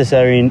don't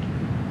necessarily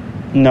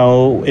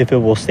know if it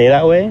will stay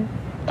that way.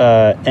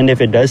 And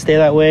if it does stay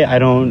that way, I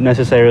don't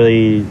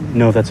necessarily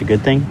know if that's a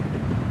good thing.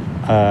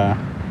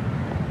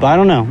 But I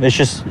don't know. It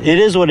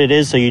is what it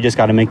is, so you just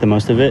got to make the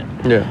most of it.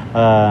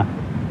 Yeah.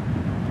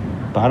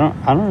 But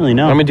I don't really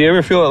know. I mean, do you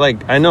ever feel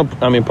like, I know,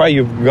 I mean, probably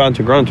you've grown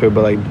to it,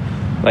 but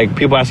like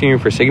people asking you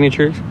for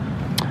signatures?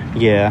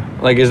 Yeah.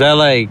 Like, is that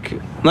like,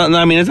 no,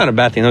 I mean, it's not a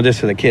bad thing, no, just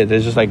to the kids.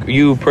 It's just like,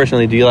 you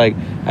personally, do you like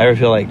ever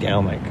feel like,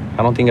 damn, like,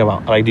 I don't think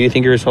about, like, do you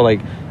think you're so like,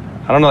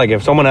 I don't know, like,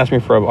 if someone asked me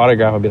for an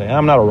autograph, I'd be like,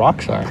 I'm not a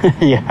rock star.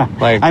 Yeah.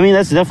 Like, I mean,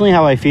 that's definitely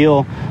how I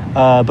feel.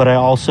 But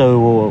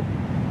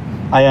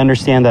I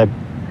understand that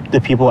the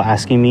people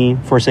asking me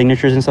for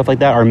signatures and stuff like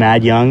that are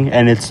mad young,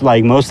 and it's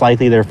like most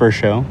likely their first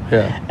show.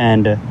 Yeah.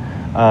 And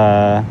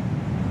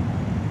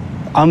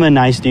I'm a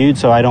nice dude,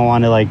 so I don't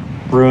want to like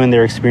ruin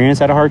their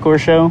experience at a hardcore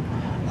show.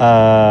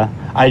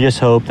 I just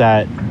hope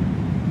that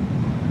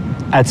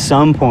at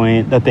some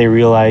point that they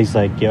realize,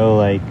 like, yo,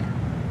 like,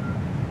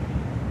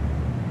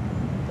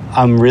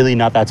 I'm really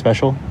not that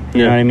special.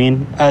 You know what I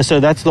mean? So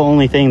that's the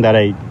only thing that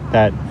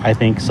I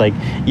think is like,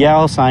 yeah,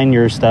 I'll sign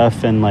your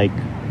stuff and like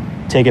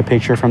take a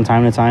picture from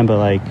time to time, but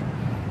like,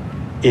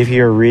 if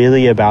you're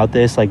really about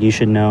this, like, you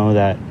should know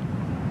that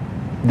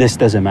this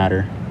doesn't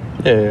matter.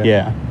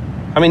 Yeah.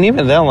 I mean,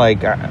 even then,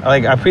 like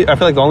I feel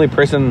like the only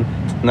person,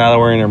 now that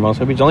we're in our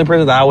most speech, the only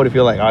person that I would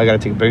feel like, oh, I gotta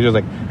take pictures is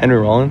like Henry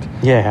Rollins.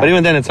 Yeah. But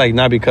even then, it's like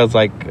not because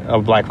like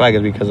of Black Flag,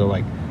 it's because of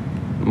like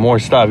more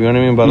stuff. You know what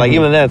I mean? But like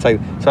even then, it's like,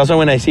 so also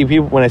when I see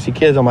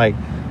kids, I'm like,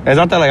 it's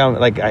not that like I'm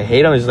like I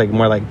hate them. It's just like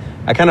more like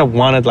I kind of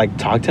want to like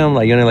talk to them,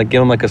 like, you know, like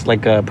give them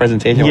like a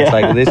presentation. Where it's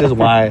like, this is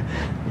why,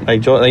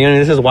 like, you know,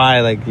 this is why,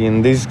 like, you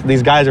know,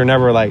 these guys are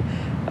never like,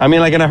 I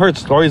mean, like, and I heard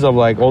stories of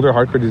like older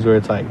hardcore dudes where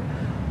it's like,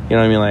 you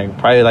know what I mean, like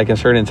probably like a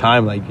certain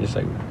time, like just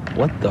like,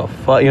 what the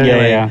fuck, you know?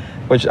 Like,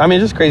 which, I mean,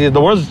 it's just crazy.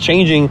 The world's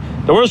changing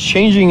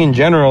in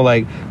general.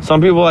 Like,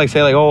 some people like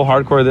say like, oh,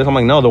 hardcore this. I'm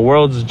like, no, the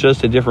world's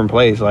just a different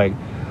place. Like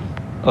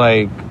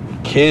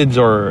kids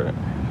or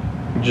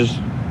just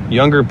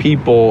younger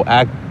people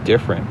act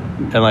different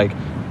and like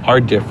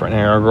are different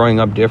and are growing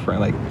up different.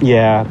 Like,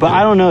 yeah, but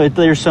I don't know.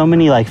 There's so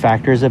many like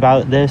factors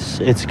about this.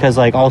 It's because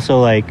like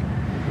also like,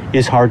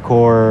 is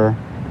hardcore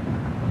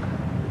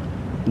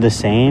the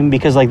same,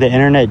 because like the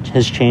internet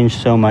has changed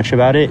so much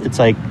about it. It's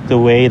like the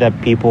way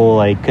that people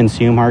like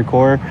consume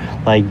hardcore.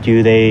 Like,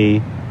 do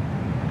they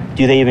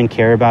even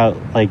care about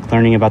like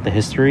learning about the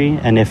history?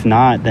 And if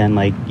not, then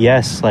like,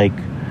 yes, like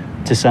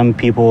to some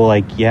people,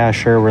 like, yeah,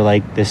 sure, we're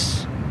like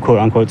this quote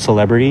unquote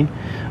celebrity,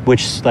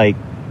 which like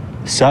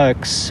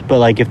sucks. But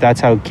like, if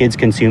that's how kids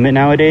consume it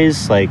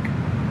nowadays, like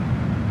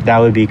that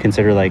would be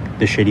considered like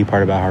the shitty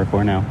part about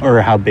hardcore now,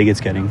 or how big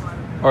it's getting.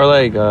 Or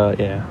like,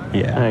 yeah,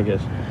 I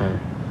guess.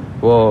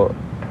 Well,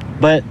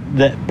 but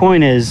the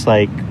point is,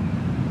 like,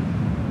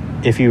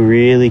 if you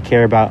really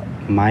care about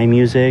my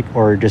music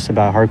or just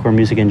about hardcore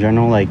music in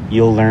general, like,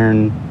 you'll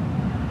learn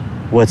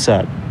what's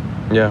up.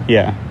 Yeah.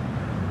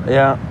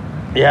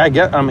 I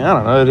get. I mean, I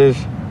don't know. It is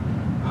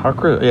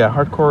hardcore. Yeah,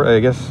 hardcore. I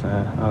guess.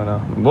 I don't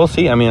know. We'll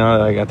see. I mean,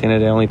 like at the end of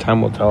the day, only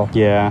time will tell.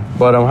 Yeah.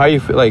 But how you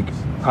feel? Like,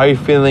 how you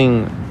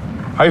feeling?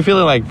 How you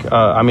feeling? Like,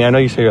 I mean, I know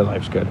you say your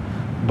life's good,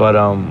 but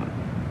I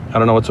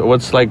don't know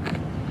what's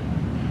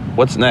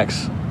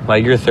next.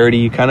 Like, you're 30,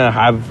 you kind of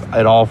have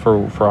it all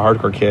for a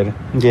hardcore kid.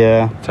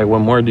 Yeah. It's like, what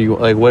more do you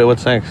like?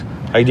 What's next?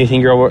 Like, do you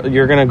think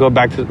you're gonna go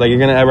back to, like, you're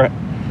gonna ever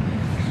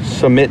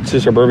submit to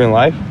suburban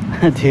life?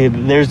 Dude,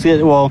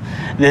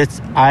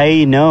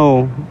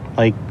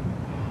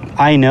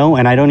 I know,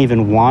 and I don't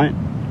even want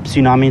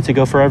Tsunami to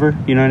go forever.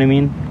 You know what I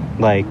mean?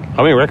 Like,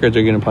 how many records are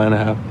you gonna plan to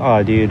have?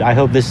 Oh, dude, I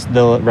hope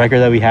the record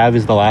that we have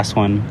is the last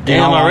one.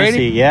 Damn,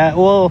 already? Yeah.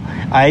 Well,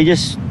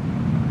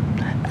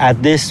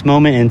 at this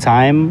moment in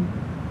time,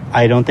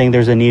 I don't think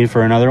there's a need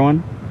for another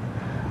one.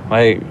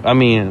 Like, I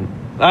mean,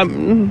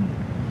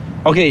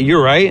 okay,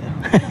 you're right,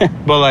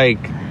 but like,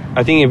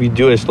 I think if you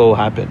do it, still will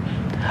happen.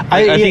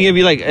 I think if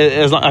you like,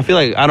 I feel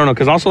like, I don't know,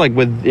 because also like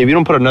if you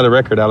don't put another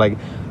record out, like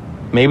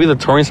maybe the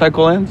touring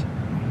cycle ends.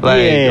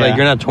 Like, like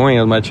you're not touring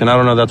as much, and I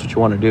don't know if that's what you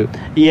want to do.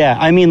 Yeah,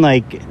 I mean,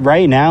 like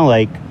right now,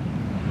 like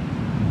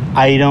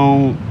I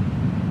don't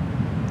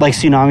like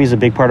Tsunami is a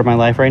big part of my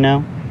life right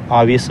now,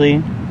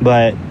 obviously,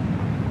 but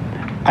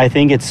I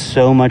think it's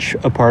so much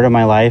a part of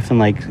my life, and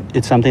like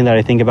it's something that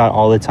I think about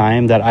all the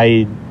time, that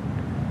I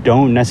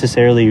don't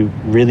necessarily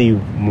really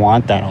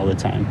want that all the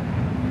time.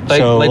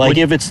 So like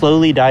if it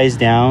slowly dies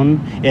down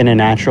in a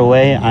natural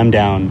way, I'm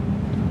down.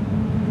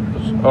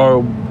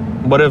 Or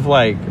what if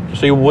like,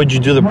 so would you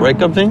do the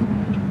breakup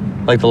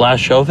thing, like the last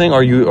show thing,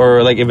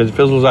 or like if it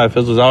fizzles out,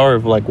 or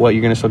if like what,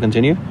 you're gonna still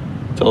continue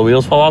till the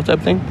wheels fall off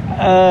type thing?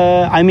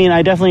 I mean,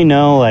 I definitely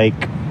know,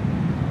 like,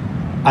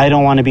 I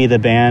don't want to be the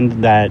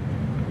band that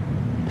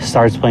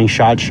starts playing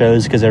shot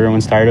shows because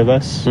everyone's tired of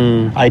us.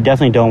 I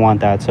definitely don't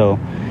want that. So,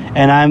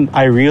 and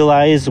I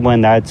realize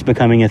when that's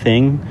becoming a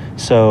thing,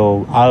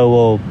 so I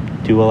will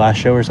do a last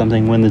show or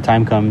something when the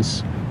time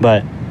comes.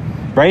 But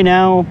right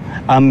now,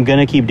 I'm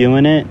gonna keep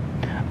doing it.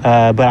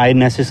 But I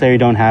necessarily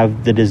don't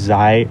have the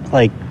desire.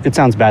 Like, it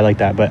sounds bad like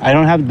that, but I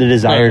don't have the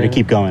desire to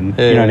keep going.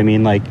 You know what I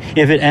mean? Like,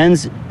 if it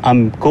ends,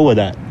 I'm cool with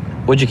that.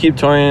 Would you keep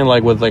touring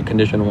like with like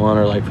Condition 1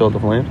 or like Fill the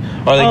Flames?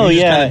 Or like you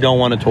just kind of don't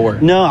want to tour?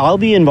 No, I'll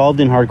be involved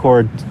in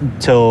hardcore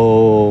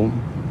till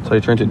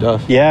you turn to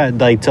dust. Yeah,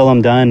 like till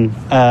I'm done.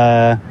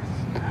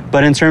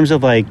 But in terms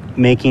of like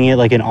making it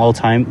like an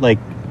all-time, like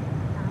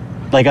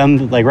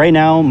I'm like right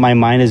now, my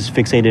mind is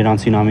fixated on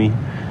Tsunami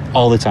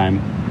all the time,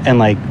 and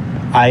like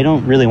I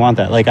don't really want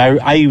that. Like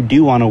I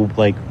do want to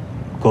like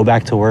go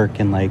back to work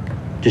and like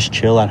just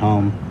chill at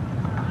home.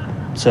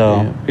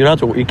 So you don't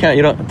have to. You can't.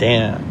 You don't.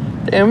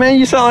 Damn, man,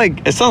 you sound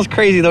like, it sounds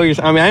crazy though.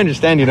 I mean, I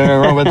understand you, don't get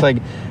me wrong, but it's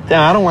like,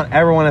 damn, I don't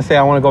ever want to say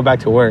I want to go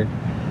back to work.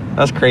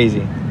 That's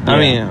crazy. I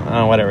mean,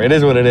 whatever. It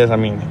is what it is. I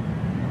mean,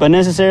 but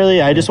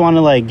necessarily, I just want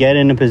to like get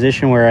in a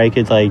position where I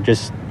could like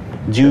just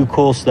do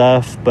cool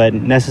stuff, but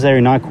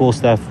necessarily not cool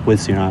stuff with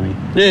Tsunami.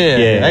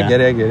 Yeah. I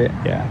get it.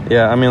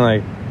 Yeah. I mean,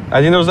 like, I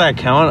think there was that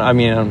account. I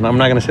mean, I'm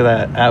not gonna say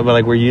that, but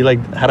like where you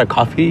like had a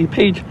coffee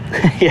page.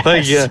 Yes.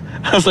 Like, yeah,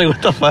 I was like,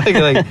 what the fuck?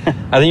 Like,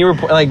 I think you were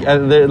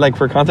like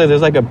for context,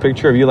 there's like a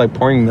picture of you like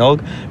pouring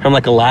milk from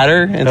like a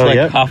ladder into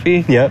like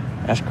coffee. Yep,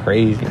 that's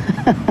crazy.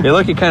 You're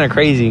looking kind of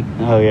crazy.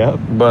 Oh yeah.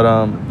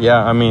 But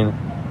yeah, I mean,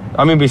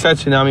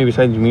 besides Tsunami,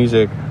 besides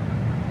music,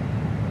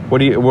 what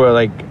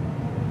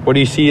do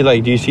you see?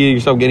 Like, do you see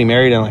yourself getting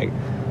married and like,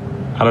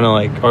 I don't know,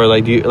 like, or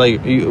like,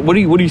 what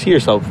do you see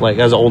yourself like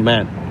as an old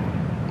man?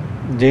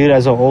 Dude,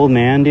 as an old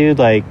man, dude,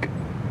 like,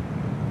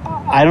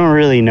 I don't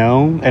really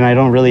know, and I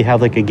don't really have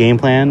like a game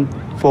plan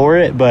for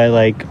it, but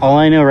like all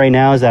I know right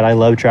now is that I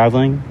love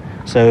traveling.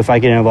 So if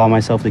I can involve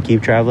myself to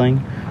keep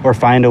traveling, or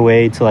find a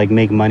way to like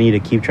make money to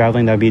keep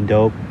traveling, that'd be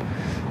dope.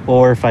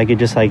 Or if I could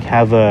just like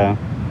have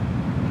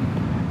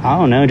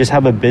just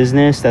have a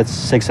business that's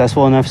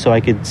successful enough so I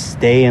could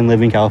stay and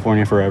live in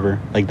California forever.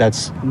 Like,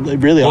 that's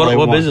really all I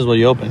want. What business will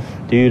you open?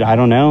 Dude, I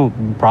don't know.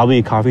 Probably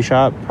a coffee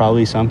shop.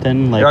 Probably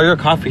something. Like, you're a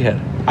coffee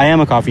head. I am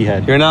a coffee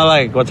head. You're not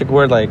like, what's the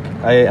word? Like,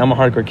 I'm a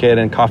hardcore kid,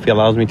 and coffee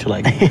allows me to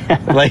like,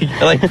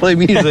 like play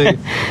music.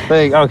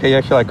 Like, okay, you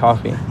actually like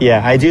coffee.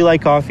 Yeah, I do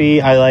like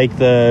coffee. I like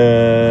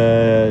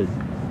I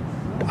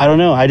don't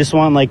know. I just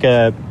want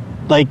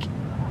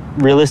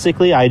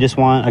realistically, I just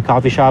want a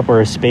coffee shop or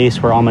a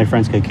space where all my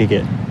friends could kick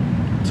it.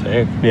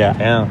 Sick. Yeah.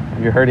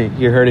 Damn. You heard it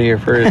here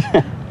first.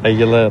 Like,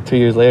 2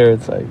 years later,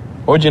 it's like,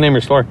 what would you name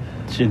your store?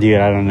 Dude,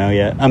 I don't know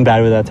yet. I'm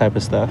bad with that type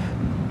of stuff.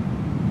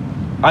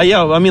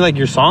 Yeah, I mean, like,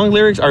 your song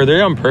lyrics, are they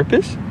on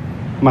purpose?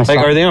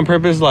 Are they on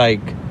purpose,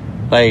 like,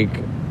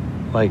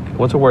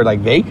 what's the word, like,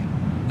 vague?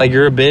 Like,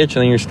 you're a bitch,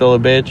 and then you're still a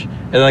bitch,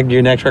 and, like,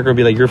 your next record would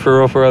be, like, you're for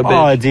real for a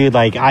bitch? Oh, dude,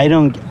 like,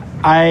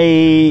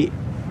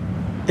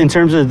 in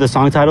terms of the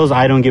song titles,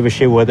 I don't give a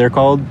shit what they're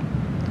called.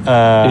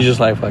 You're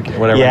just like, fuck it,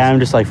 whatever. Yeah, I'm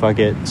just like, fuck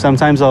it.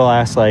 Sometimes I'll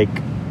ask, like,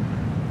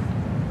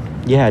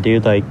 yeah,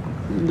 dude, like,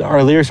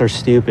 our lyrics are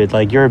stupid.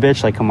 Like, you're a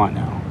bitch, like, come on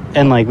now.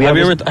 And, like, have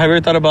you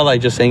ever thought about,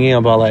 like, just singing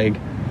about, like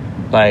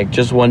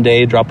just one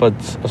day drop a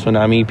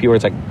Tsunami EP where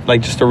it's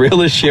like just the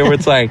realest shit where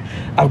it's like,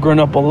 I've grown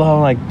up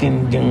alone, like,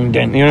 ding, ding,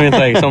 ding. You know, it's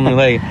like something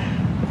like,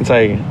 it's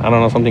like, I don't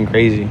know, something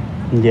crazy.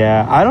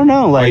 Yeah, I don't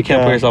know. Like, or you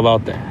can't put yourself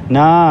out there.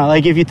 Nah,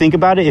 like, if you think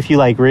about it, if you,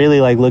 like,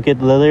 really, like, look at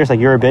the lyrics, like,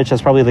 you're a bitch,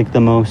 that's probably, like,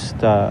 the most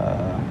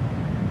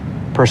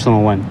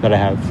personal one that I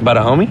have. About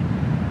a homie?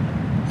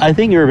 I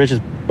think you're a bitch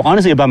is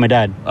honestly about my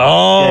dad.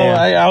 Oh,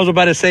 yeah. I was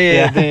about to say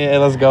it. Hey,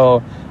 let's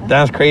go.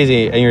 That's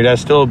crazy. And your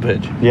dad's still a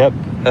bitch. Yep.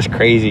 That's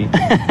crazy.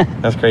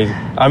 That's crazy.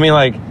 I mean,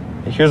 like,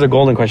 here's a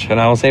golden question.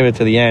 I will save it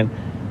to the end.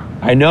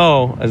 I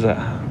know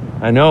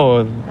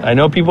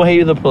people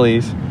hate the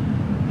police.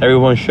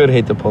 Everyone should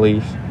hate the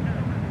police.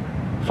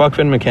 Fuck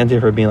Finn McKenzie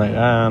for being like,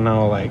 I don't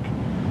know, like,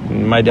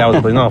 my dad was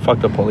a police. No, fuck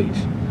the police.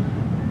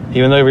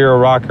 Even though if you're a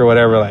rock or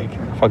whatever, like,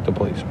 fuck the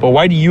police. But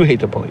why do you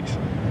hate the police?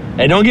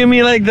 And don't give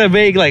me, like, the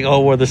vague, like,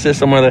 oh, or the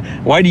system, or the...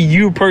 Why do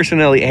you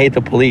personally hate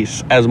the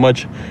police as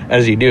much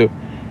as you do?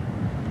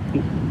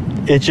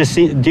 It's just,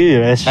 dude,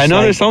 it's just, I know,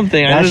 like, there's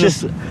something.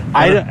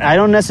 I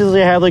don't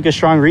necessarily have, like, a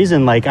strong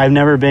reason. Like, I've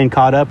never been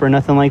caught up or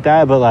nothing like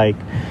that, but, like,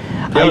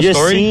 I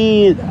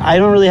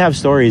don't really have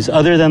stories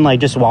other than, like,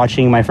 just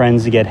watching my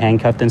friends get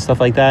handcuffed and stuff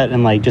like that,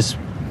 and, like, just,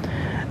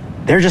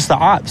 they're just the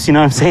ops, you know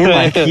what I'm saying?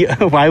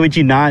 Like, why would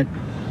you not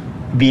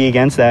be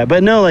against that?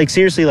 But no, like,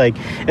 seriously, like,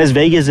 as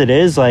vague as it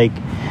is, like,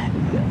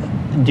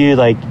 dude,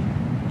 like,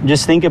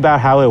 just think about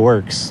how it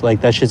works.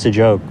 Like, that shit's a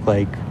joke.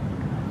 Like,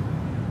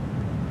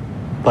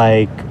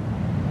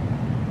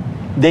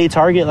 they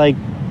target, like,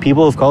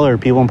 people of color,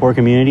 people in poor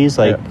communities,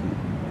 like,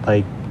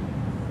 like,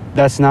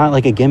 that's not,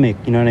 like, a gimmick,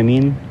 you know what I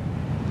mean?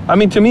 I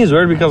mean, to me, it's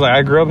weird because, like,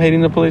 I grew up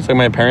hating the police. Like,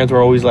 my parents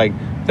were always, like,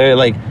 they're,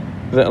 like,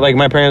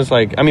 my parents,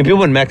 like, I mean,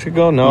 people in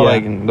Mexico know,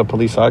 like, the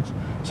police sucks.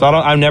 So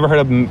I've never heard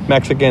of a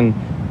Mexican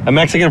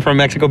from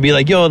Mexico be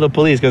like, yo, the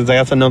police, because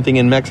that's a known thing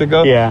in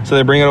Mexico. Yeah. So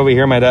they bring it over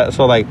here. My dad.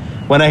 So, like,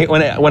 when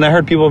I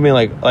heard people being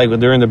like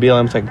during the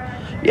BLM, it's like,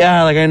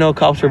 yeah, like, I know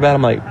cops are bad.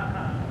 I'm like,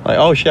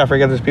 oh shit, I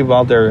forget there's people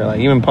out there, like,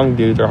 even punk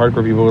dudes or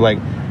hardcore people who, like,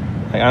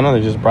 I know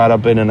they're just brought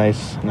up in a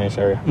nice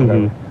area.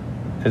 Whatever.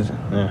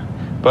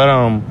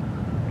 Mm-hmm.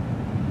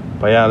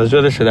 But yeah, let's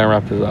do this shit and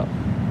wrap this up.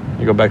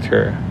 You go back to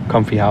your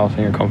comfy house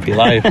and your comfy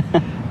life. All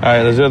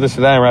right, let's do this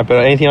and wrap it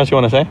up. Anything else you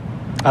want to say?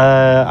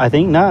 I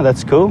think, no,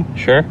 that's cool.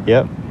 Sure?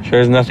 Yep. Sure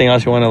there's nothing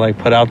else you want to, like,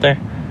 put out there?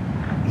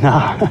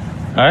 Nah.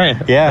 All right.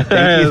 Yeah,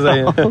 thank you.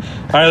 All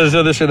right, let's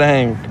do this shit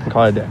and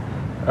call it a day.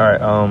 All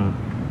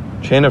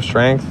right, Chain of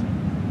Strength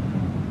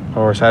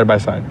or Side by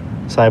Side?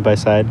 Side by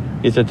Side.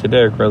 Youth of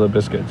Today or Gorilla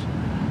Biscuits?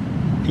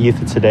 Youth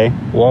of Today.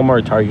 Walmart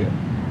or Target?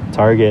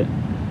 Target.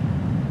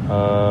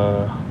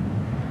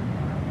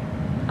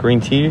 Green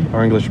tea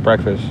or English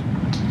breakfast?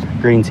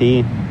 Green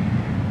tea.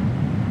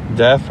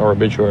 Death or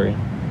obituary?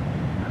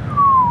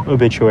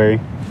 Obituary.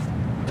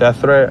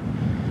 Death threat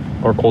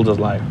or cold as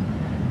life?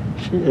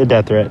 A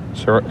death threat.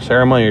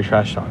 Ceremony or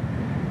trash talk?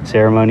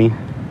 Ceremony.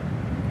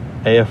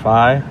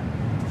 AFI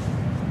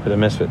or the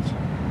Misfits?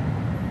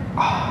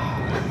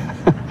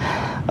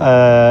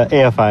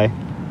 AFI.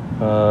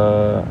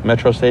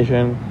 Metro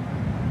Station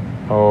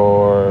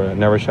or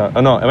Never Shout...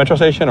 Oh, no, Metro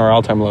Station or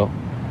All Time Low?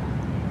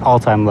 All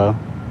Time Low.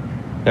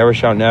 Never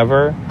Shout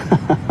Never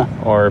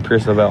or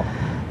Pierce the Bell?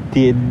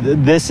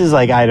 This is,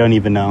 like, I don't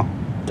even know.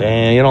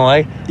 Damn, you don't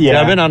like?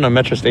 Yeah. I've been on a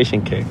Metro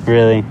Station kick.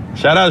 Really?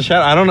 Shout out.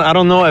 I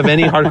don't know if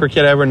any hardcore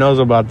kid ever knows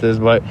about this,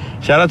 but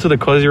shout out to the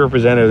Cozy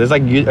Representative. There's,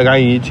 like, a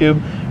guy on YouTube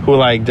who,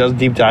 like, does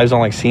deep dives on,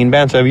 like, scene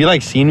bands. So if you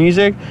like scene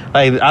music,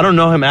 like, I don't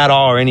know him at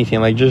all or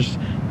anything. Like, just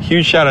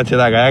huge shout out to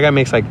that guy. That guy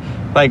makes, like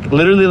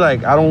literally,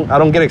 like, I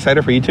don't get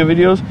excited for YouTube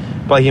videos,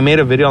 but he made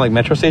a video on, like,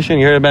 Metro Station.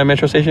 You heard about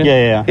Metro Station?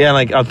 Yeah. Yeah,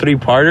 like, a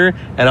 3-parter,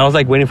 and I was,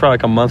 like, waiting for,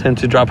 like, a month him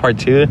to drop part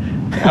 2. I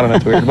don't know,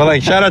 it's weird. But,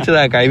 like, shout out to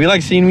that guy. If you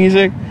like scene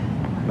music,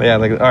 yeah,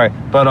 like, all right.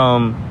 But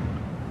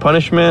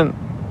Punishment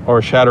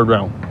or Shattered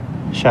Realm?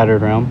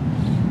 Shattered Realm.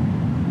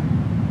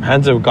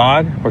 Hands of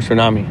God or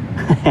Tsunami?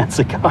 Hands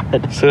of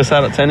God.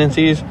 Suicidal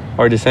Tendencies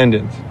or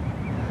Descendants?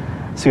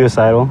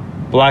 Suicidal.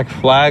 Black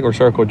Flag or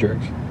Circle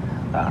Jerks?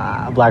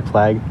 Black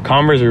Flag.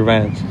 Converse or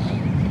Vans?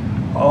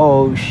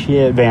 Oh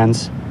shit,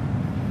 Vans.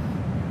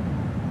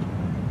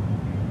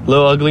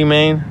 Lil Ugly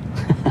Mane?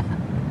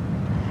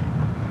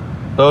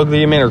 Lil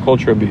Ugly Mane or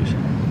Culture Abuse?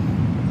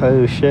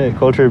 Oh shit,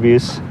 Culture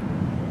Abuse.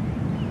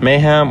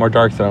 Mayhem or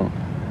Dark Throne?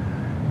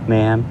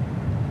 Mayhem.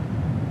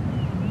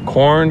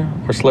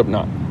 Korn or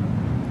Slipknot?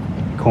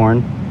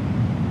 Korn.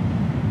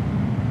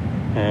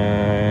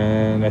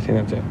 And I think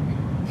that's it.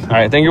 All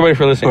right, thank you everybody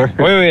for listening.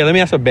 Wait, let me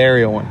ask a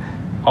burial one.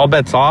 All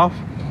bets off?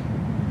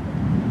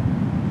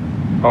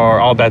 Or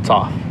all bets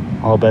off?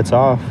 All bets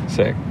off.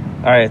 Sick.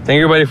 All right, thank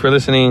you everybody for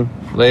listening.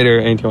 Later.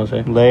 Anything you want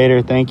to say?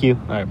 Later. Thank you.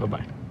 All right,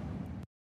 bye-bye.